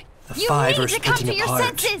 The five you are need to come to splitting your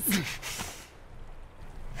apart. senses.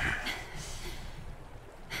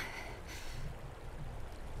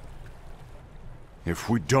 If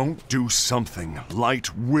we don't do something,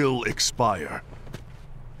 light will expire.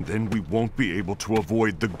 Then we won't be able to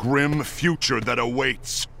avoid the grim future that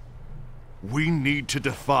awaits. We need to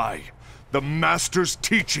defy the Master's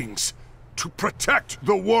teachings to protect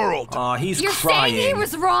the world. Aw, he's You're crying. saying he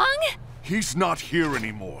was wrong? He's not here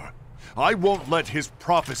anymore. I won't let his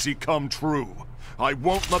prophecy come true. I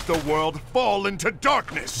won't let the world fall into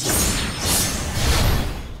darkness!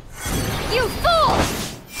 You fool!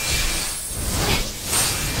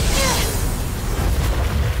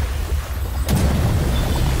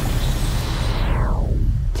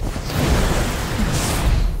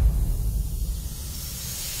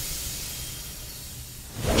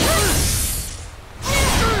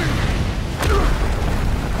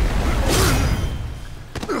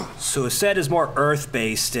 So Aced is more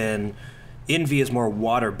earth-based and Envy is more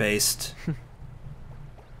water-based.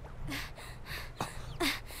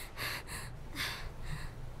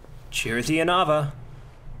 Chirithy and Ava.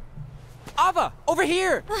 Ava, over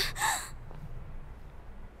here!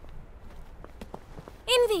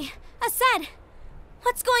 Envy! Aced!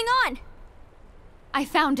 What's going on? I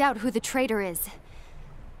found out who the traitor is.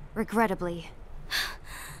 Regrettably.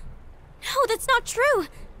 No, that's not true!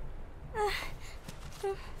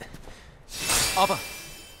 Ava,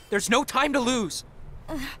 there's no time to lose.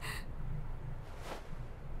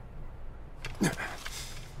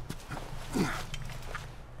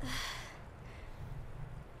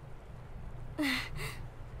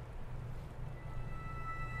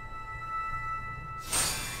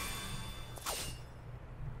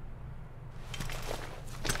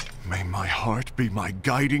 May my heart be my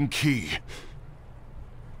guiding key.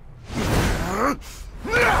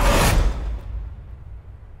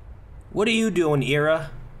 What are you doing,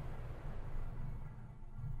 Ira?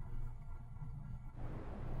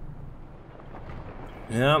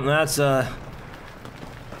 Yeah, that's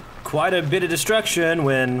quite a bit of destruction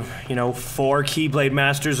when, you know, 4 Keyblade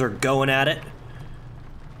Masters are going at it.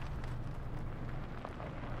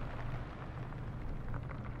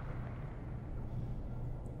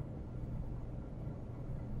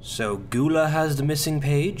 So Gula has the missing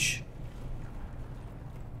page?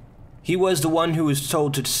 He was the one who was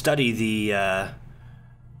told to study the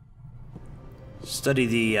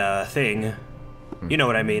thing. You know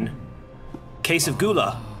what I mean. Case of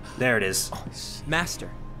Gula. There it is. Master.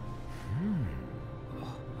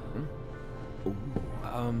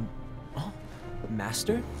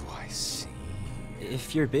 Master? I see.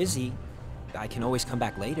 If you're busy, I can always come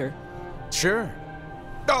back later. Sure.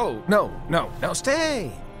 Oh, no,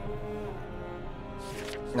 stay.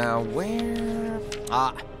 Now where?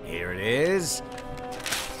 Ah, here it is.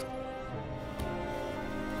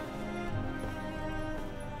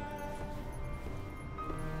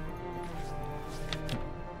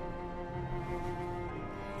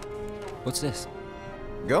 What's this?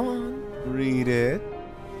 Go on, read it.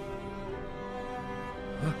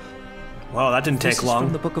 Wow, that didn't This take is long.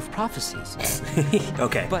 from the Book of Prophecies.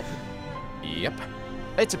 Okay. But Yep.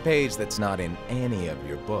 It's a page that's not in any of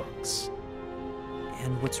your books.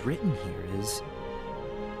 and what's written here is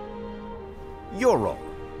Your role.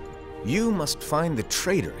 You must find the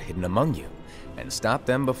traitor hidden among you and stop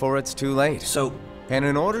them before it's too late. So And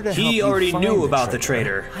in order to help he you already find knew about the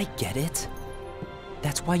traitor. I get it.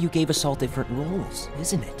 That's why you gave us all different roles,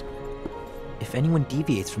 isn't it? If anyone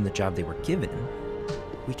deviates from the job they were given,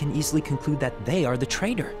 we can easily conclude that they are the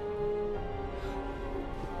traitor.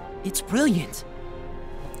 It's brilliant.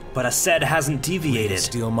 But Aced hasn't deviated.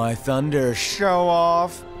 Steal my thunder, show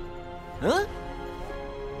off. Huh?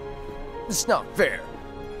 It's not fair.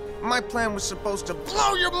 My plan was supposed to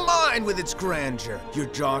blow your mind with its grandeur. Your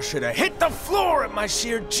jaw should have hit the floor at my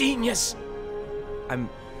sheer genius. I'm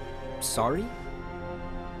sorry?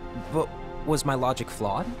 But was my logic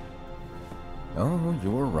flawed? Oh,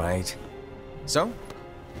 you're right. So,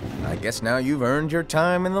 I guess now you've earned your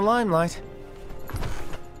time in the limelight.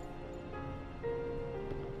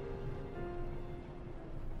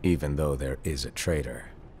 Even though there is a traitor,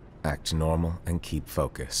 act normal and keep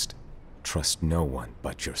focused. Trust no one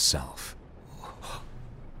but yourself.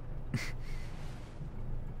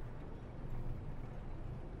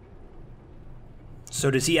 So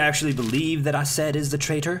does he actually believe that Aced is the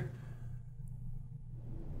traitor?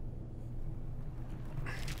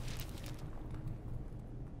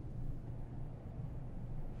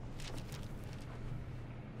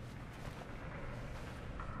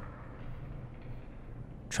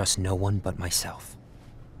 Trust no one but myself.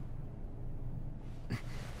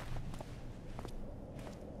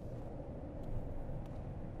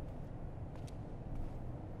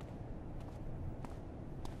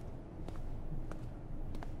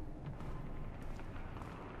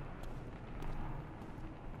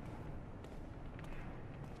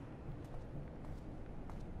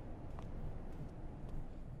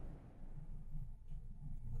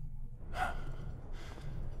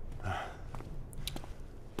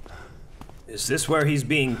 Is this where he's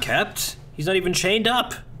being kept? He's not even chained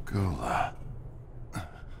up. Gula.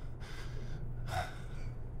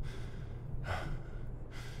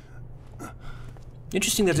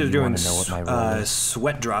 Interesting that they're you doing wanna know what my role is?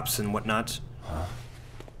 sweat drops and whatnot.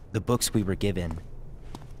 The books we were given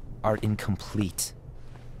are incomplete.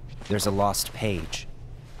 There's a lost page.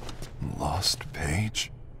 Lost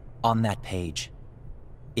page? On that page,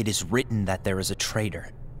 it is written that there is a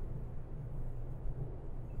traitor.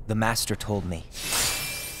 The Master told me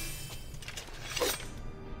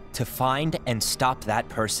to find and stop that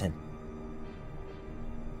person.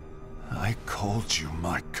 I called you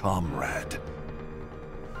my comrade.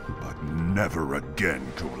 But never again,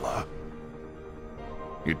 Gula.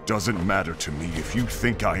 It doesn't matter to me if you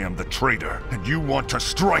think I am the traitor and you want to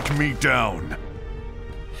strike me down.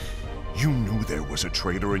 You knew there was a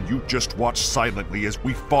traitor and you just watched silently as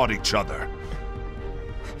we fought each other.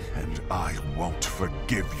 And I won't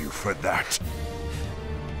forgive you for that.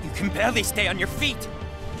 You can barely stay on your feet.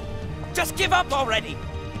 Just give up already!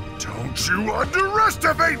 Don't you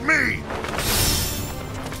underestimate me!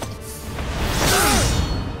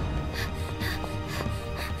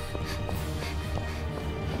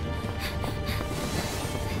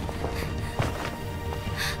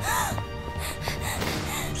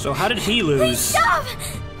 So how did he lose? Please stop!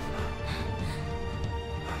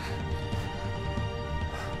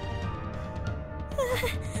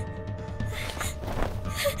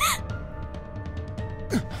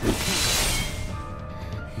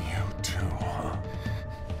 You too, huh?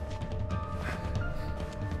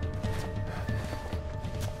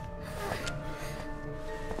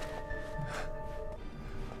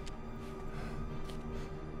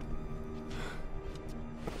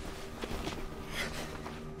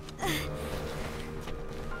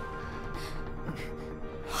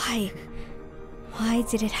 Why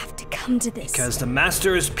did it have to come to this? Because the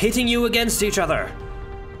Master is pitting you against each other.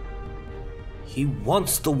 He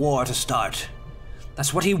wants the war to start.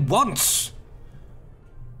 That's what he wants.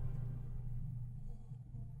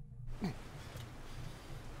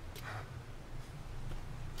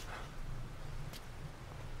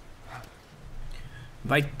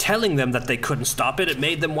 By telling them that they couldn't stop it, it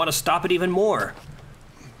made them want to stop it even more.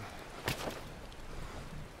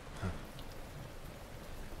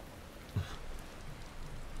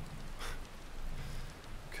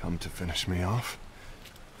 Come to finish me off?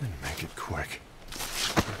 Then make it quick.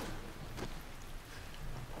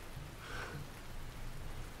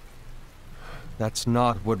 That's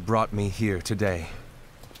not what brought me here today.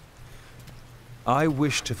 I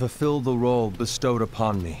wish to fulfill the role bestowed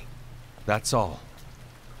upon me. That's all.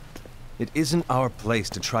 It isn't our place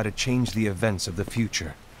to try to change the events of the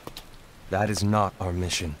future. That is not our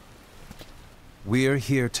mission. We're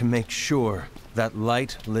here to make sure that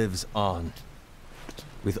light lives on.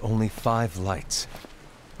 With only 5 lights,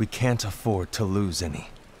 we can't afford to lose any.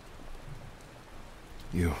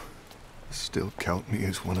 You still count me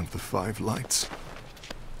as one of the 5 lights?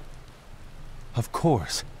 Of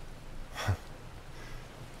course.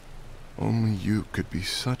 Only you could be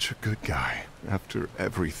such a good guy after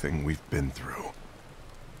everything we've been through.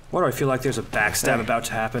 Why do I feel like there's a backstab about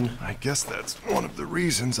to happen? I guess that's one of the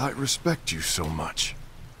reasons I respect you so much.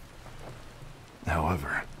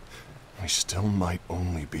 However, we still might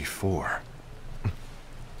only be 4.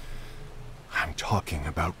 I'm talking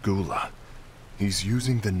about Gula. He's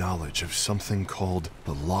using the knowledge of something called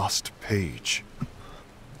the Lost Page.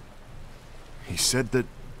 He said that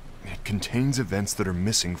it contains events that are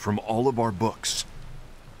missing from all of our books.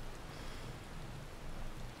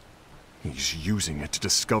 He's using it to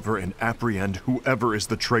discover and apprehend whoever is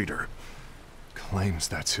the traitor. Claims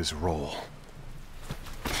that's his role.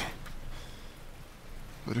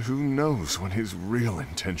 But who knows what his real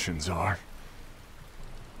intentions are?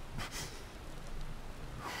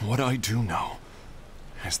 What I do know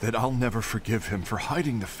is that I'll never forgive him for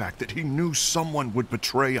hiding the fact that he knew someone would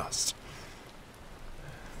betray us.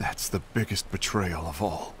 That's the biggest betrayal of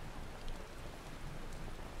all.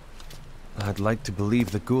 I'd like to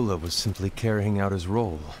believe the Gula was simply carrying out his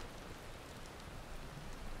role.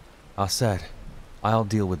 Aset, I'll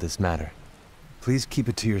deal with this matter. Please keep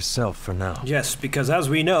it to yourself for now. Yes, because as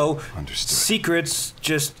we know, Understood. secrets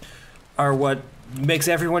just are what makes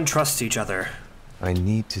everyone trust each other. I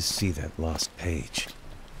need to see that lost page.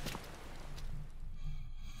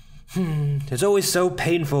 It's always so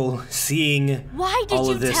painful seeing Why did all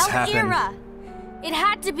you of this tell happen. Ira? It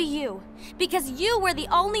had to be you, because you were the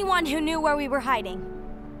only one who knew where we were hiding.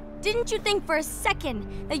 Didn't you think for a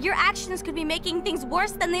second that your actions could be making things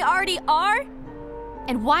worse than they already are?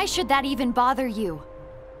 And why should that even bother you?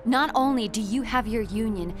 Not only do you have your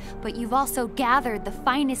union, but you've also gathered the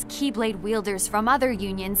finest Keyblade wielders from other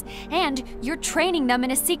unions, and you're training them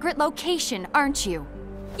in a secret location, aren't you?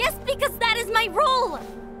 Yes, because that is my role!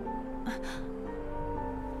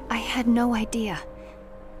 I had no idea.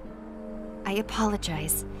 I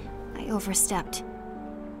apologize. I overstepped.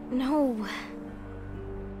 No.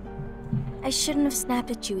 I shouldn't have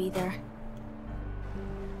snapped at you either.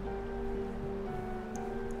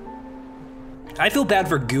 I feel bad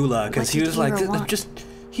for Gula, because What he did was like, Ira want?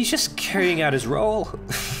 he's just carrying out his role.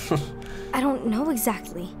 I don't know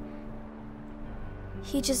exactly.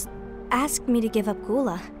 He just asked me to give up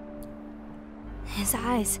Gula. His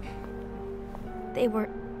eyes, they were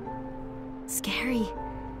scary.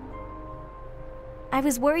 I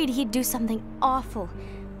was worried he'd do something awful.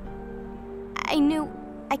 I knew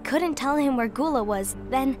I couldn't tell him where Gula was.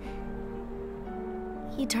 Then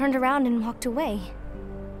he turned around and walked away.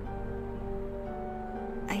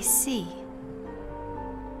 I see.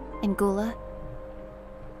 And Gula?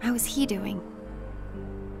 How is he doing?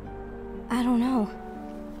 I don't know.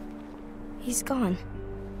 He's gone.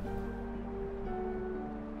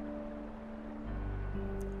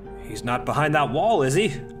 He's not behind that wall, is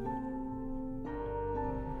he?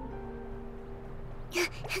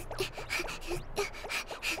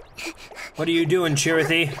 What are you doing,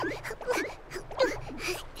 Chirithy?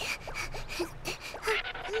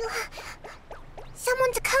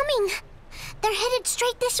 Someone's coming. They're headed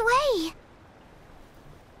straight this way.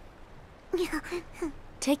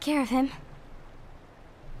 Take care of him.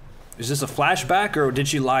 Is this a flashback, or did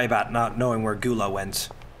she lie about not knowing where Gula went?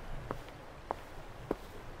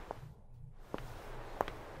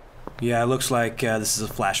 Yeah, it looks like this is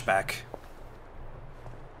a flashback.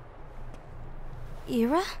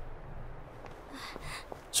 Ira?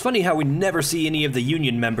 It's funny how we never see any of the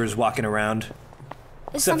Union members walking around.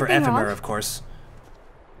 Is Except for something Ephemer, wrong? of course.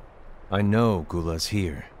 I know Gula's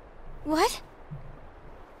here. What?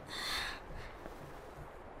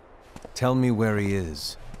 Tell me where he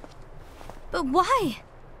is. But why?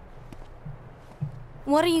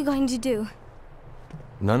 What are you going to do?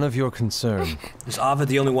 None of your concern. Is Ava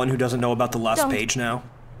the only one who doesn't know about the lost Don't. page now?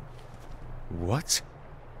 What?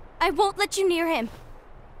 I won't let you near him.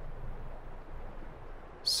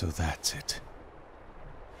 So that's it.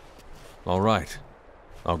 All right.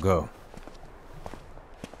 I'll go.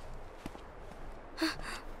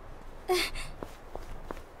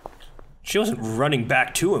 She wasn't running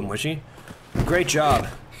back to him, was she? Great job.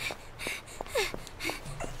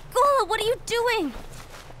 Gula, what are you doing?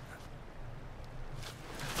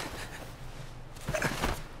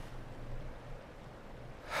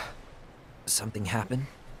 Something happened?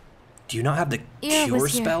 Do you not have the Ira cure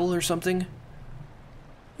was here. spell or something?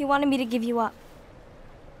 He wanted me to give you up.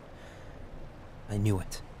 I knew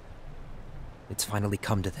it. It's finally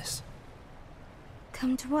come to this.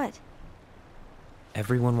 Come to what?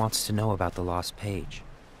 Everyone wants to know about the lost page.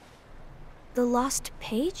 The lost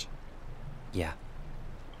page? Yeah.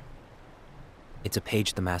 It's a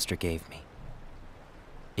page the Master gave me.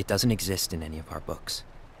 It doesn't exist in any of our books.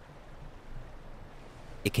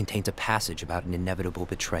 It contains a passage about an inevitable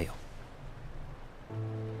betrayal.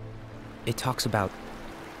 It talks about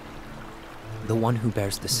the one who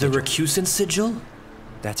bears the The sigil. recusant sigil?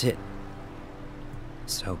 That's it.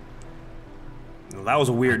 So, Well, that was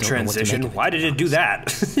a I weird don't know what to make transition. of it, Why to did be it do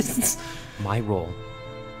that? my role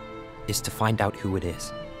is to find out who it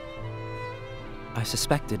is. I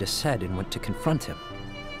suspected Ased and went to confront him.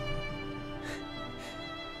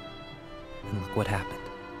 And look what happened.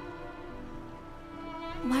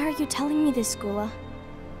 Why are you telling me this, Gula?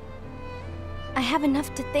 I have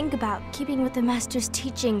enough to think about, keeping with the Master's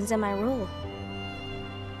teachings and my role.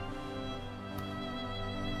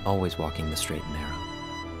 Always walking the straight and narrow.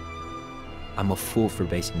 I'm a fool for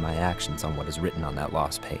basing my actions on what is written on that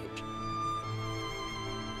lost page.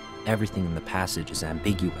 Everything in the passage is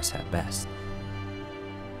ambiguous at best.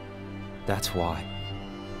 That's why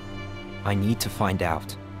I need to find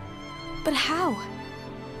out. But how?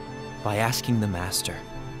 By asking the Master.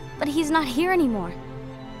 But he's not here anymore.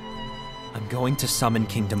 I'm going to summon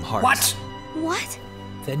Kingdom Hearts. What? What?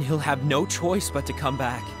 Then he'll have no choice but to come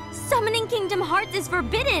back. Summoning Kingdom Hearts is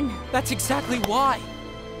forbidden! That's exactly why.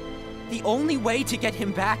 The only way to get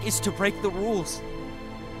him back is to break the rules.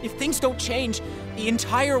 If things don't change, the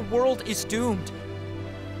entire world is doomed.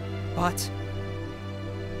 But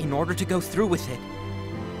in order to go through with it,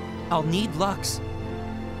 I'll need Lux.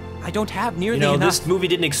 I don't have nearly You know, enough. this movie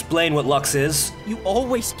didn't explain what Lux is. You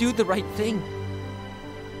always do the right thing.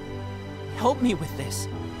 Help me with this.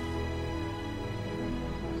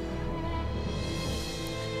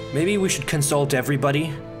 Maybe we should consult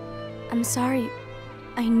everybody. I'm sorry.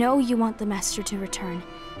 I know you want the Master to return.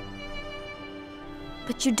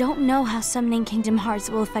 But you don't know how summoning Kingdom Hearts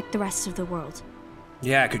will affect the rest of the world.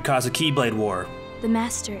 Yeah, it could cause a Keyblade war. The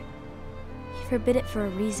Master, he forbid it for a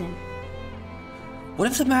reason.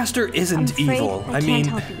 What if the Master I'm isn't afraid evil? I can't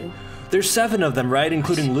help you. There's 7 of them, right?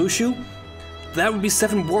 Including Lushu? That would be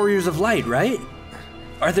 7 warriors of light, right?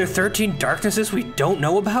 Are there 13 darknesses we don't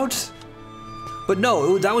know about? But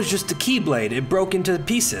no, that was just the Keyblade. It broke into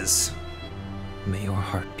pieces. May your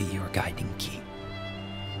heart be your guiding key.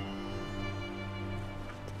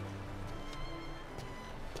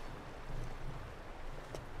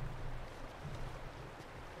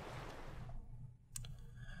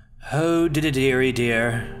 Oh, dearie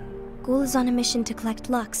dear. Ghoul is on a mission to collect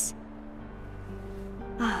Lux.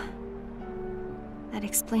 Ah. That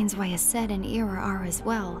explains why Aced and Ira are as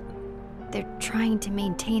well. They're trying to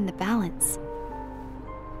maintain the balance.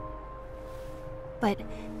 But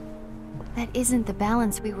that isn't the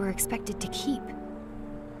balance we were expected to keep.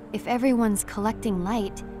 If everyone's collecting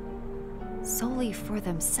light solely for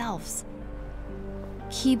themselves,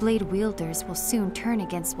 Keyblade wielders will soon turn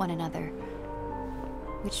against one another,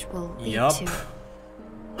 which will lead to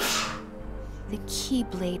the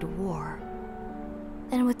Keyblade War.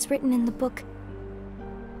 And what's written in the book,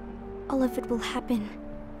 all of it will happen.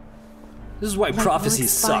 This is why Light will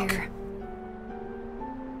prophecies suck. expire.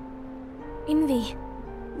 Envy,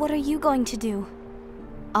 what are you going to do?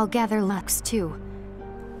 I'll gather Lux too.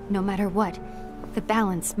 No matter what, the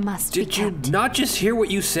balance must be Did you kept. not just hear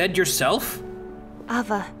what you said yourself?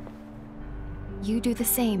 Ava, you do the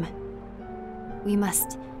same. We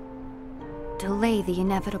must delay the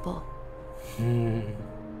inevitable.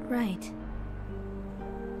 Right.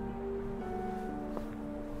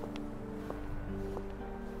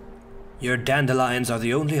 Your dandelions are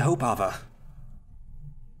the only hope, Ava.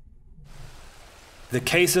 The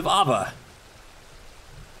case of Ava.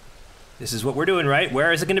 This is what we're doing, right?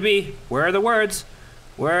 Where is it gonna be? Where are the words?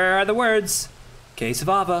 Where are the words? Case of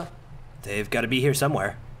Ava. They've gotta be here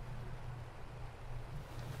somewhere.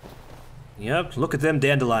 Yep, look at them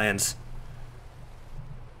dandelions.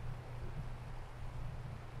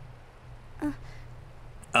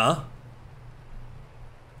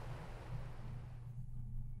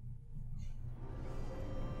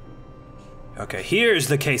 Okay, here's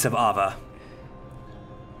the case of Ava.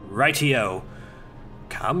 Rightio.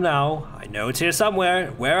 Come now, I know it's here somewhere.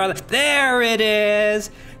 Where are the— There it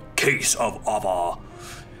is! Case of Ava.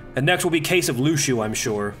 And next will be case of Lushu, I'm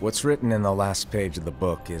sure. What's written in the last page of the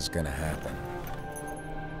book is gonna happen.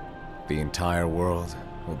 The entire world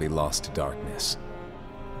will be lost to darkness.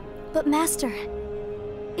 But Master,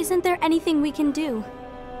 isn't there anything we can do?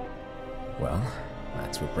 Well,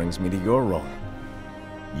 that's what brings me to your role.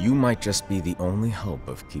 You might just be the only hope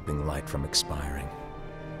of keeping light from expiring.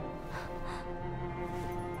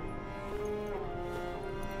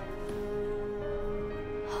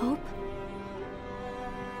 Hope?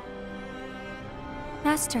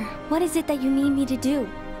 Master, what is it that you need me to do?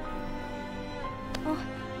 Oh,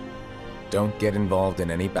 Don't get involved in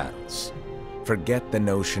any battles. Forget the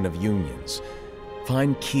notion of unions.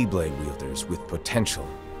 Find Keyblade wielders with potential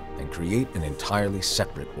and create an entirely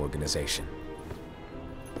separate organization.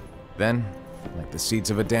 Then, like the seeds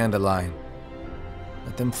of a dandelion,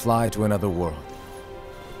 let them fly to another world.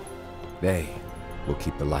 They will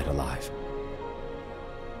keep the light alive.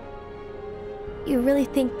 you really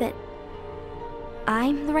think that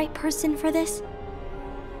I'm the right person for this?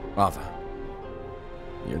 Ava,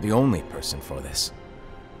 you're the only person for this.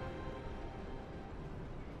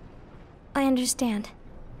 I understand.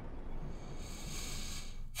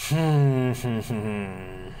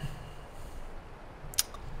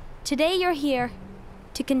 Today you're here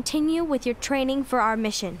to continue with your training for our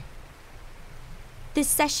mission. This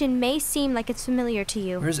session may seem like it's familiar to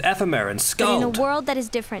you, Where's Ephemer and but Skald? in a world that is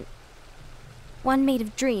different, one made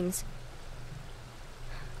of dreams,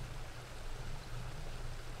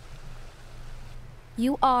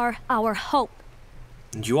 you are our hope.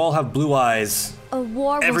 And you all have blue eyes. A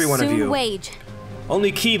war Every will one of soon you. wage.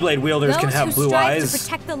 Only Keyblade wielders can Those have who blue strive eyes. to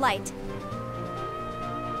protect the light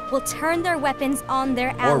will turn their weapons on their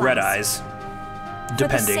allies. Or red eyes. For the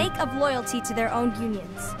Depending. sake of loyalty to their own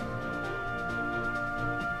unions.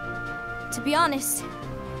 To be honest,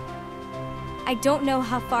 I don't know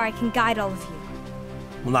how far I can guide all of you.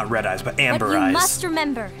 Well, not red eyes, but amber what you eyes. must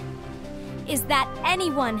remember is that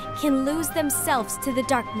anyone can lose themselves to the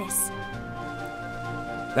darkness.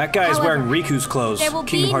 That guy is However, wearing Riku's clothes. There will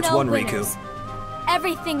Kingdom be Hearts no 1 winners. Riku.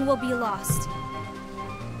 Everything will be lost.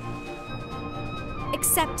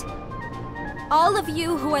 Except all of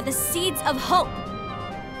you who are the seeds of hope.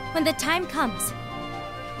 When the time comes,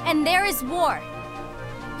 and there is war,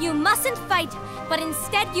 you mustn't fight, but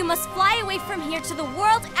instead you must fly away from here to the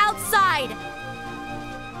world outside.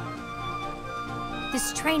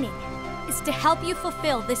 This training is to help you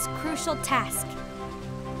fulfill this crucial task.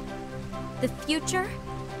 The future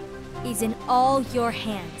is in all your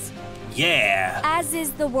hands. Yeah! As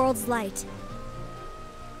is the world's light.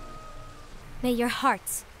 May your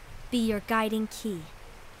hearts be your guiding key.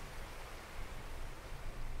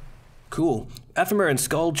 Cool. Ephemer and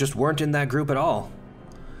Skull just weren't in that group at all.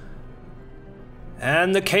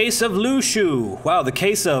 And the case of Lushu. Wow, the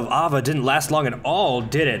case of Ava didn't last long at all,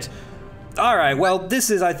 did it? Alright, well, this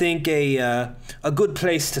is, I think, a good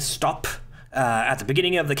place to stop at the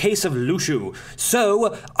beginning of the case of Lushu.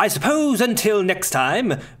 So, I suppose until next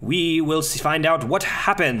time, we will find out what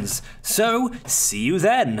happens. So, see you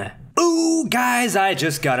then. Ooh, guys, I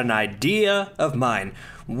just got an idea of mine.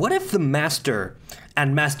 What if the Master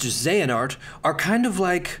and Master Xehanort are kind of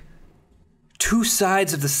like two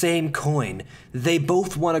sides of the same coin? They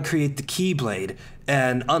both want to create the Keyblade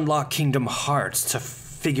and unlock Kingdom Hearts to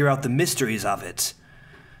figure out the mysteries of it.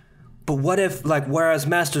 But what if, like, whereas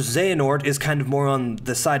Master Xehanort is kind of more on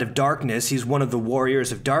the side of darkness, he's one of the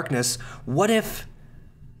warriors of darkness, what if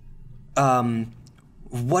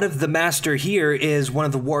the Master here is one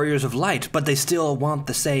of the warriors of light, but they still want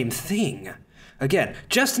the same thing? Again,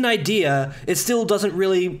 just an idea. It still doesn't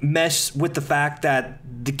really mesh with the fact that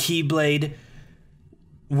the Keyblade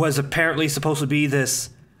was apparently supposed to be this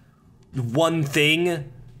one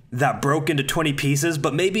thing that broke into 20 pieces,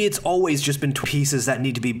 but maybe it's always just been 20 pieces that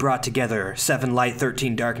need to be brought together. 7 light,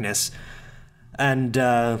 13 darkness. And,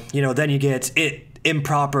 you know, then you get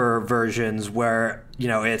improper versions where, you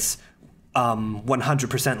know, it's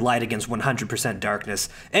 100% light against 100% darkness.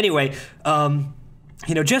 Anyway,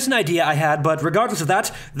 you know, just an idea I had, but regardless of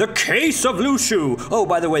that, the case of Lushu! Oh,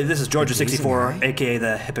 by the way, this is Georgia64, aka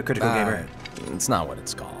the Hypocritical Gamer. It's not what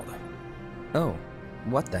it's called. Oh,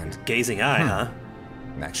 what then? Gazing Eye, huh?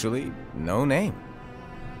 Actually, no name.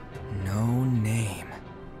 No name.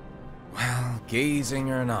 Well,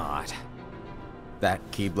 gazing or not, that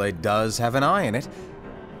Keyblade does have an eye in it.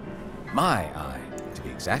 My eye, to be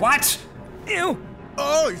exact. What? Ew!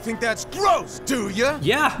 Oh, you think that's gross, do ya?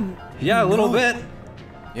 Yeah, a little bit.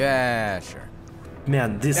 Yeah, sure.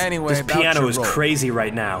 Man, this Anyway, piano is roll. crazy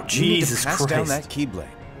right now. Jesus you need to pass down Christ. that Keyblade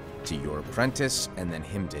to your apprentice and then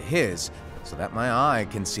him to his, so that my eye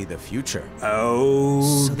can see the future. Oh,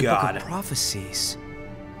 So the God. Book of Prophecies.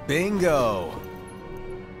 Bingo!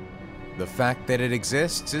 The fact that it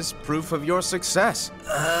exists is proof of your success.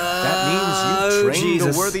 That means you've trained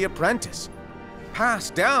Jesus. a worthy apprentice,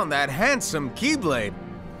 passed down that handsome Keyblade,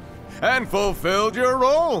 and fulfilled your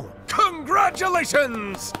role.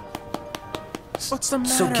 Congratulations! What's the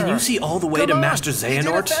matter? So can you see all the way to Come on, Master You did a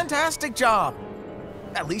Xehanort? fantastic job.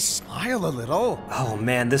 At least smile a little. Oh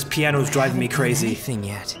man, this piano's driving me crazy. Anything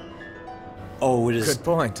yet? Oh, it is. Good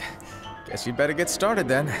point. Guess you'd better get started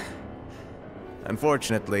then.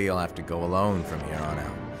 Unfortunately, you'll have to go alone from here on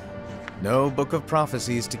out. No Book of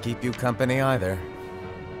Prophecies to keep you company either.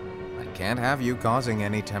 I can't have you causing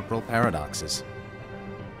any temporal paradoxes.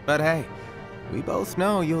 But hey, we both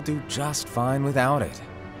know you'll do just fine without it,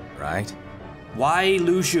 right? Why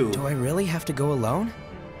Lushu? Do I really have to go alone?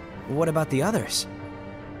 What about the others?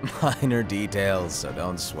 Minor details, so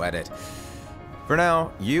don't sweat it. For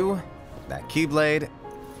now, you, that Keyblade,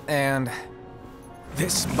 and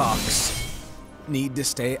this box need to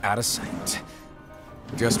stay out of sight.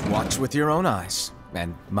 Just watch with your own eyes,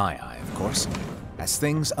 and my eye, of course, as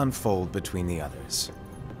things unfold between the others.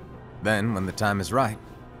 Then, when the time is right,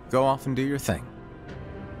 go off and do your thing.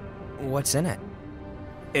 What's in it?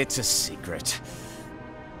 It's a secret.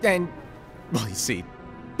 And, well, you see,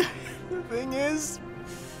 the thing is,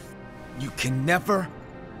 you can never,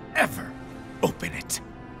 ever open it.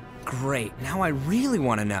 Great, now I really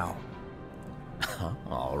want to know.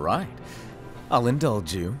 All right. I'll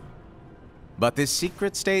indulge you. But this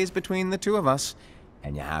secret stays between the two of us,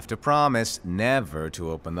 and you have to promise never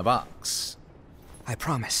to open the box. I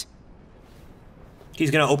promise.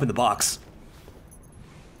 He's gonna open the box.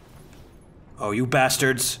 Oh, you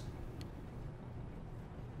bastards.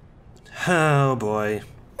 Oh boy.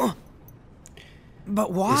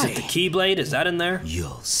 But why? Is it the Keyblade? Is that in there?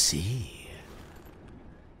 You'll see.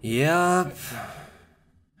 Yup.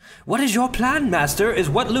 What is your plan, Master? Is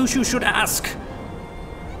what Lushu should ask.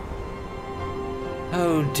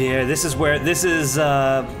 Oh dear, this is where the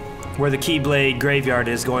Keyblade graveyard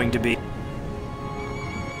is going to be.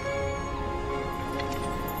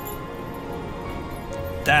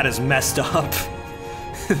 That is messed up.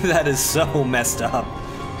 That is so messed up.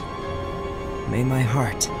 May my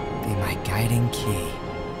heart be my guiding key.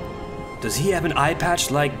 Does he have an eye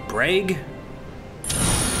patch like Braig?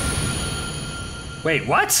 Wait,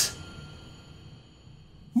 what?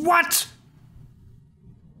 What?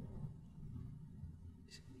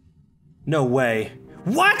 No way.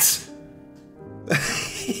 What?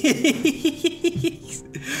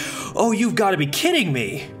 Oh, you've got to be kidding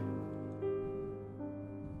me.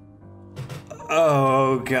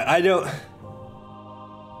 Oh, God, I don't...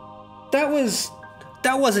 That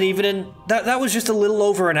wasn't even in... That was just a little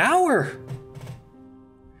over an hour.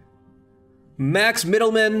 Max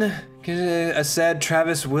Middleman, said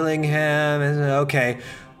Travis Willingham, okay.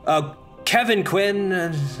 Kevin Quinn,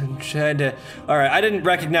 all right, I didn't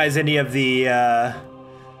recognize any of the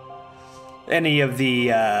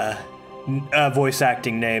voice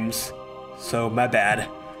acting names, so my bad.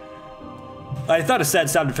 I thought it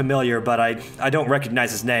sounded familiar, but I don't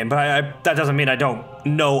recognize his name, but that doesn't mean I don't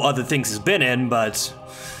know other things he's been in, but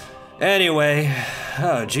anyway,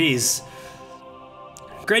 oh jeez.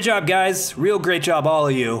 Great job, guys. Real great job, all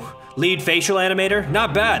of you. Lead facial animator?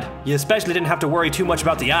 Not bad. You especially didn't have to worry too much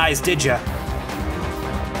about the eyes, did ya?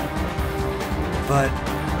 But,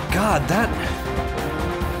 God,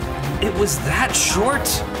 it was that short?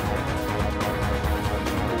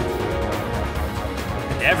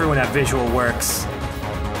 And everyone at Visual Works.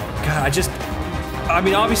 God, I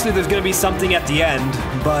mean, obviously there's gonna be something at the end,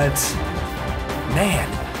 but, man,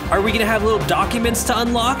 are we gonna have little documents to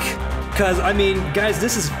unlock? Because, I mean, guys,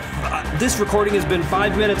 this recording has been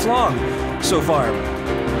 5 minutes long so far.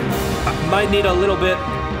 I might need a little bit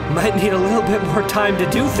more time to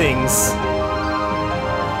do things.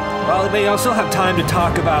 Well, I mean, I'll still have time to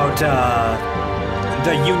talk about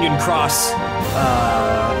the Union Cross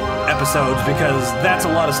episodes, because that's a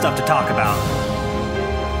lot of stuff to talk about.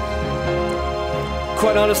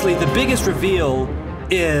 Quite honestly, the biggest reveal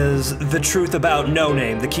is the truth about No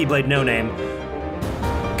Name, the Keyblade No Name.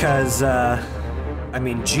 Because, I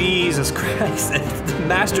mean, Jesus Christ, the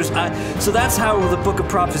Master's Eye. So that's how the Book of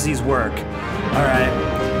Prophecies work.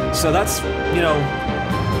 Alright, so that's, you know,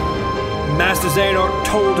 Master Xehanort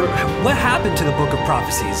told her, what happened to the Book of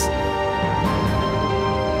Prophecies?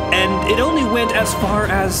 And it only went as far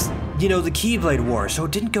as, you know, the Keyblade War, so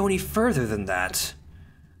it didn't go any further than that.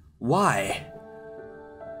 Why?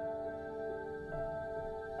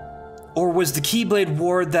 Or was the Keyblade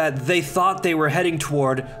War that they thought they were heading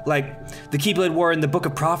toward, like, the Keyblade War in the Book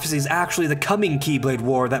of Prophecies actually the coming Keyblade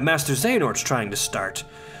War that Master Xehanort's trying to start?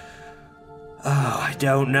 Oh, I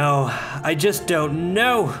don't know. I just don't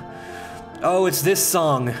know. Oh, it's this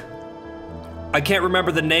song. I can't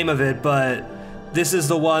remember the name of it, but this is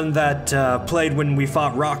the one that played when we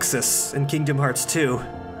fought Roxas in Kingdom Hearts 2.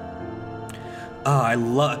 Oh, I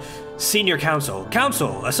love... Senior Counsel,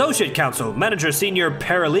 Associate Counsel, Manager, Senior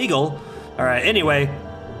Paralegal. All right, anyway,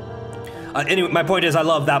 my point is I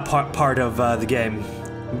love that part of the game.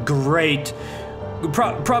 Great,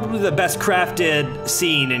 probably the best crafted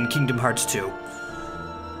scene in Kingdom Hearts 2.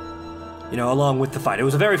 You know, along with the fight. It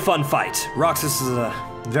was a very fun fight. Roxas is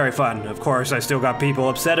very fun. Of course, I still got people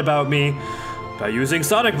upset about me by using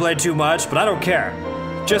Sonic Blade too much, but I don't care.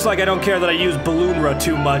 Just like I don't care that I use Balloonra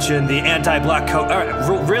too much in the anti-black coat,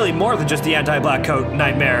 really more than just the anti-black coat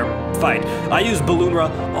nightmare fight. I use Balloonra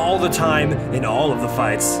all the time in all of the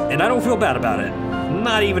fights, and I don't feel bad about it.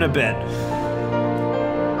 Not even a bit.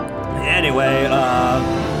 Anyway,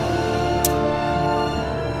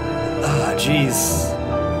 jeez.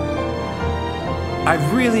 I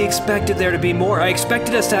really expected there to be more. I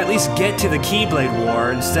expected us to at least get to the Keyblade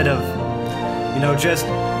War instead of, you know, just,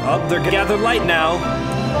 oh, they're gonna gather light now.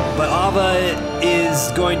 But Ava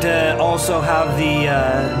is going to also have the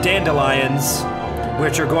dandelions,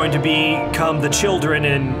 which are going to become the children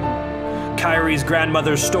in Kairi's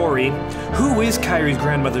grandmother's story. Who is Kairi's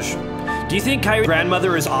grandmother? Do you think Kairi's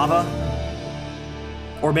grandmother is Ava?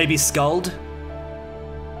 Or maybe Skuld?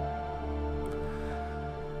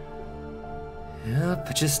 Yep,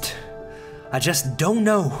 I just don't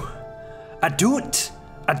know. I don't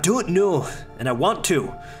know, and I want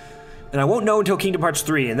to. And I won't know until Kingdom Hearts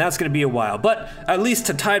 3, and that's gonna be a while. But at least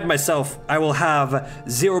to tide myself, I will have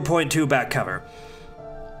 0.2 back cover.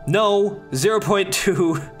 No,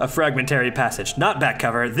 0.2 a fragmentary passage. Not back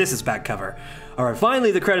cover, this is back cover. Alright,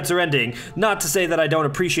 finally the credits are ending. Not to say that I don't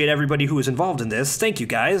appreciate everybody who was involved in this. Thank you,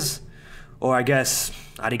 guys. Or I guess,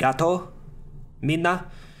 arigato? Minna?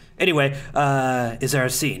 Anyway, is there a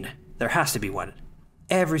scene? There has to be one.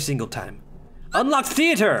 Every single time. Unlocked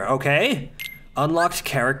theater, okay? Unlocked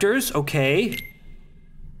characters, okay.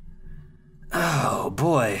 Oh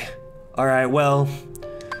boy. Alright, well,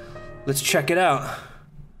 let's check it out.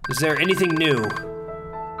 Is there anything new?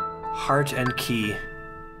 Heart and key.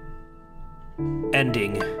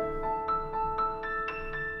 Ending.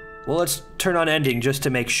 Well, let's turn on ending just to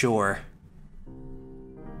make sure.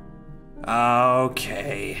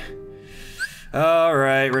 Okay.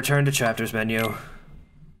 Alright, return to chapters menu.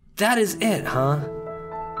 That is it, huh?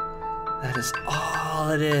 That is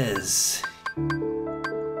all it is.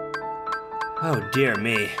 Oh dear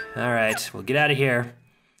me. Alright, we'll get out of here.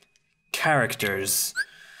 Characters.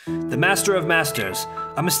 The Master of Masters.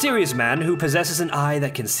 A mysterious man who possesses an eye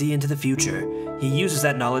that can see into the future. He uses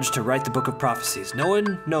that knowledge to write the Book of Prophecies. No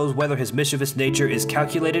one knows whether his mischievous nature is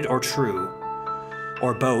calculated or true.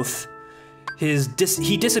 Or both. He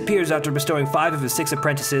disappears after bestowing 5 of his 6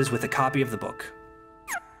 apprentices with a copy of the book.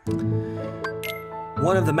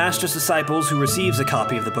 One of the Master's disciples who receives a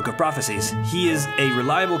copy of the Book of Prophecies. He is a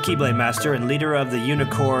reliable Keyblade Master and leader of the Union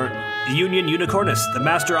Unicornists. The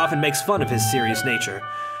Master often makes fun of his serious nature.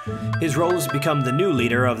 His role is to become the new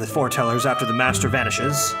leader of the Foretellers after the Master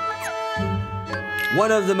vanishes.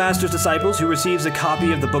 One of the Master's disciples who receives a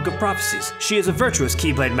copy of the Book of Prophecies. She is a virtuous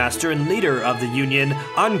Keyblade Master and leader of the Union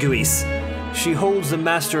Anguis. She holds the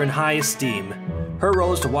Master in high esteem. Her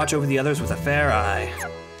role is to watch over the others with a fair eye.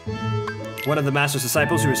 One of the Master's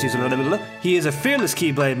disciples who receives he is a fearless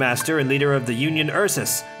Keyblade Master and leader of the Union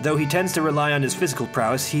Ursus. Though he tends to rely on his physical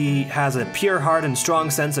prowess, he has a pure heart and strong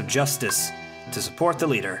sense of justice to support the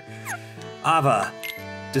leader. Ava.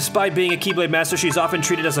 Despite being a Keyblade Master, she is often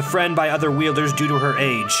treated as a friend by other wielders due to her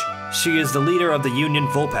age. She is the leader of the Union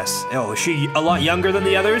Vulpes. Oh, is she a lot younger than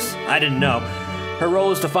the others? I didn't know. Her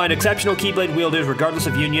role is to find exceptional Keyblade wielders regardless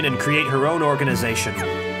of union and create her own organization.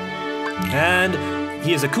 And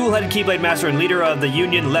he is a cool-headed Keyblade Master and leader of the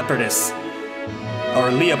Union Leopardus, or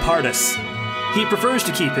Leopardus. He prefers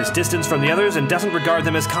to keep his distance from the others and doesn't regard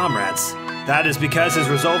them as comrades. That is because his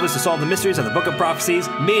resolve is to solve the mysteries of the Book of Prophecies,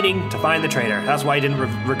 meaning to find the traitor. That's why he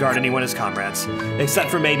didn't regard anyone as comrades, except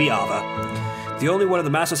for maybe Ava. The only one of the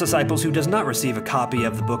Master's disciples who does not receive a copy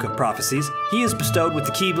of the Book of Prophecies, he is bestowed with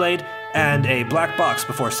the Keyblade and a black box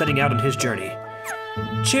before setting out on his journey.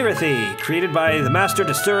 Chirithy, created by the Master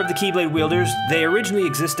to serve the Keyblade wielders, they originally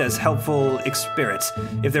exist as helpful spirits.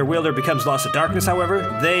 If their wielder becomes lost to darkness,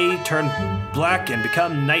 however, they turn black and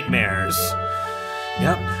become nightmares.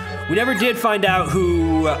 Yep. We never did find out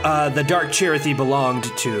who the Dark Chirithy belonged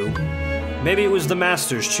to. Maybe it was the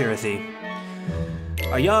Master's Chirithy.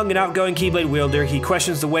 A young and outgoing Keyblade wielder, he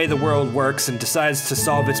questions the way the world works and decides to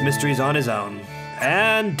solve its mysteries on his own.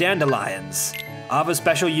 And Dandelions. Ava's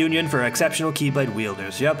special union for exceptional Keyblade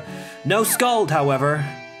wielders. Yep. No Scald, however.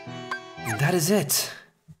 And that is it.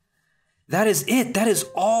 That is it. That is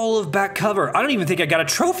all of back cover. I don't even think I got a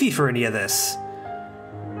trophy for any of this.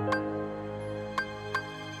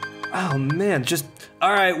 Oh man, just...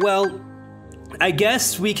 Alright, well, I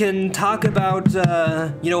guess we can talk about,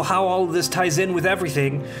 you know, how all of this ties in with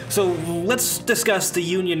everything. So let's discuss the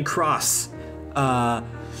Union Cross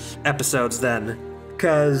episodes then.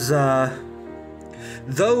 Because,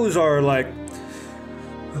 those are like...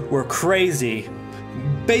 were crazy.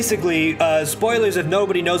 Basically, spoilers if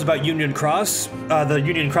nobody knows about Union Cross, the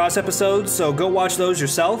Union Cross episodes, so go watch those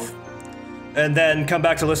yourself. And then come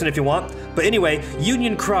back to listen if you want. But anyway,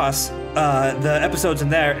 Union Cross, the episodes in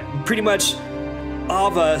there, pretty much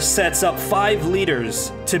Ava sets up 5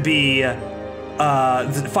 leaders to be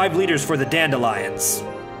 5 leaders for the Dandelions.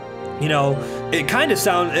 You know, it kind of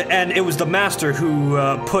and it was the Master who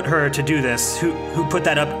put her to do this, who put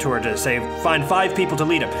that up to her to say, find 5 people to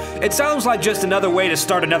lead them. It sounds like just another way to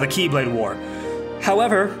start another Keyblade War.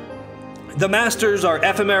 However, the Masters are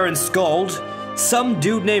Ephemer and Scald, some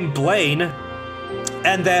dude named Blaine,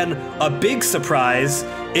 and then a big surprise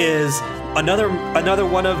is another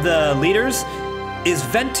one of the leaders is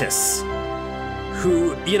Ventus,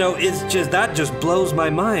 who, you know, that just blows my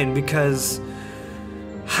mind because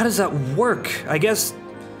how does that work? I guess,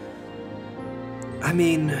 I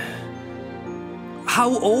mean,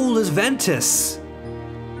 how old is Ventus?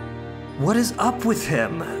 What is up with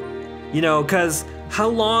him? You know, because how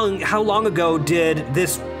long ago did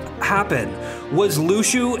this happen? Was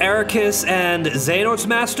Luciu, Ericus, and Xehanort's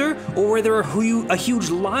master, or were there a huge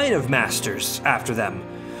line of masters after them?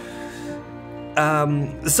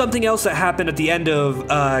 Something else that happened at the end of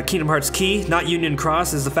Kingdom Hearts Key, not Union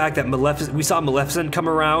Cross, is the fact that we saw Maleficent come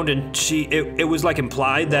around, and it was like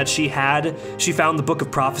implied that she found the Book of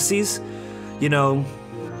Prophecies, you know.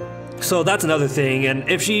 So that's another thing, and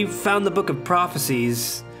if she found the Book of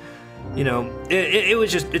Prophecies, you know,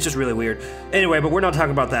 it's just really weird. Anyway, but we're not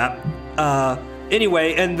talking about that.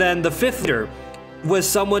 Anyway, and then the 5th leader was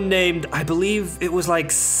someone named, I believe it was like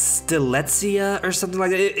Stiletzia or something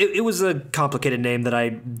like that. It was a complicated name that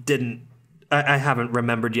I haven't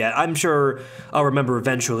remembered yet. I'm sure I'll remember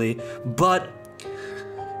eventually. But,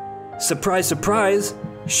 surprise, surprise,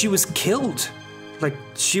 she was killed. Like,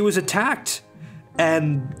 she was attacked.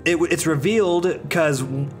 And it's revealed because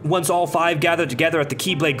once all 5 gathered together at the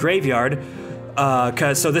Keyblade Graveyard,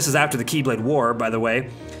 so this is after the Keyblade War, by the way.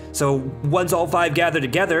 So once all 5 gather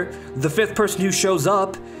together, the 5th person who shows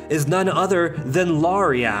up is none other than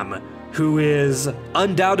Lariam, who is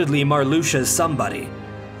undoubtedly Marluxia's somebody.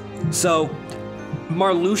 So,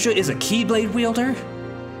 Marluxia is a Keyblade wielder?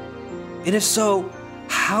 And if so,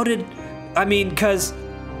 how did Xemnas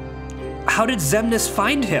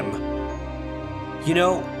find him? You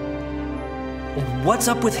know, what's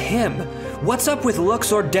up with him? What's up with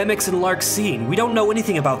Luxor, Demyx, and Larxene? We don't know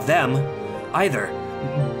anything about them, either.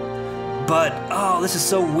 But, oh, this is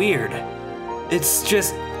so weird. It's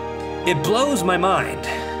just, it blows my mind.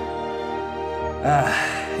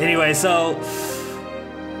 Anyway, so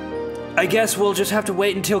I guess we'll just have to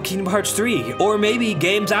wait until Kingdom Hearts 3, or maybe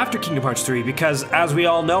games after Kingdom Hearts 3, because as we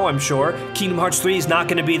all know, I'm sure, Kingdom Hearts 3 is not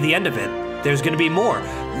going to be the end of it. There's going to be more.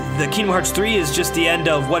 The Kingdom Hearts 3 is just the end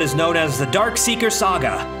of what is known as the Dark Seeker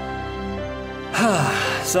Saga.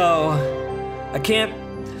 So, I can't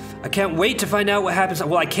wait to find out what happens.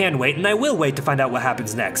 Well, I can wait, and I will wait to find out what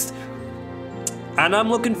happens next. And I'm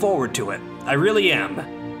looking forward to it. I really am.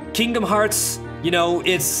 Kingdom Hearts, you know,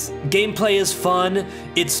 its gameplay is fun,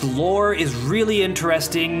 its lore is really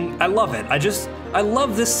interesting. I love it. I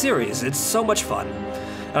love this series. It's so much fun.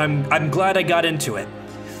 I'm glad I got into it.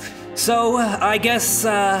 So, I guess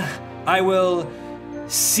I will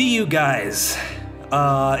see you guys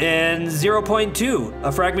in 0.2,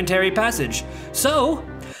 a fragmentary passage. So,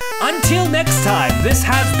 until next time, this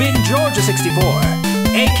has been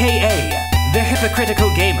Georgia64, aka the Hypocritical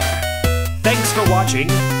Gamer. Thanks for watching,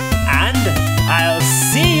 and I'll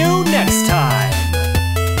see you next time!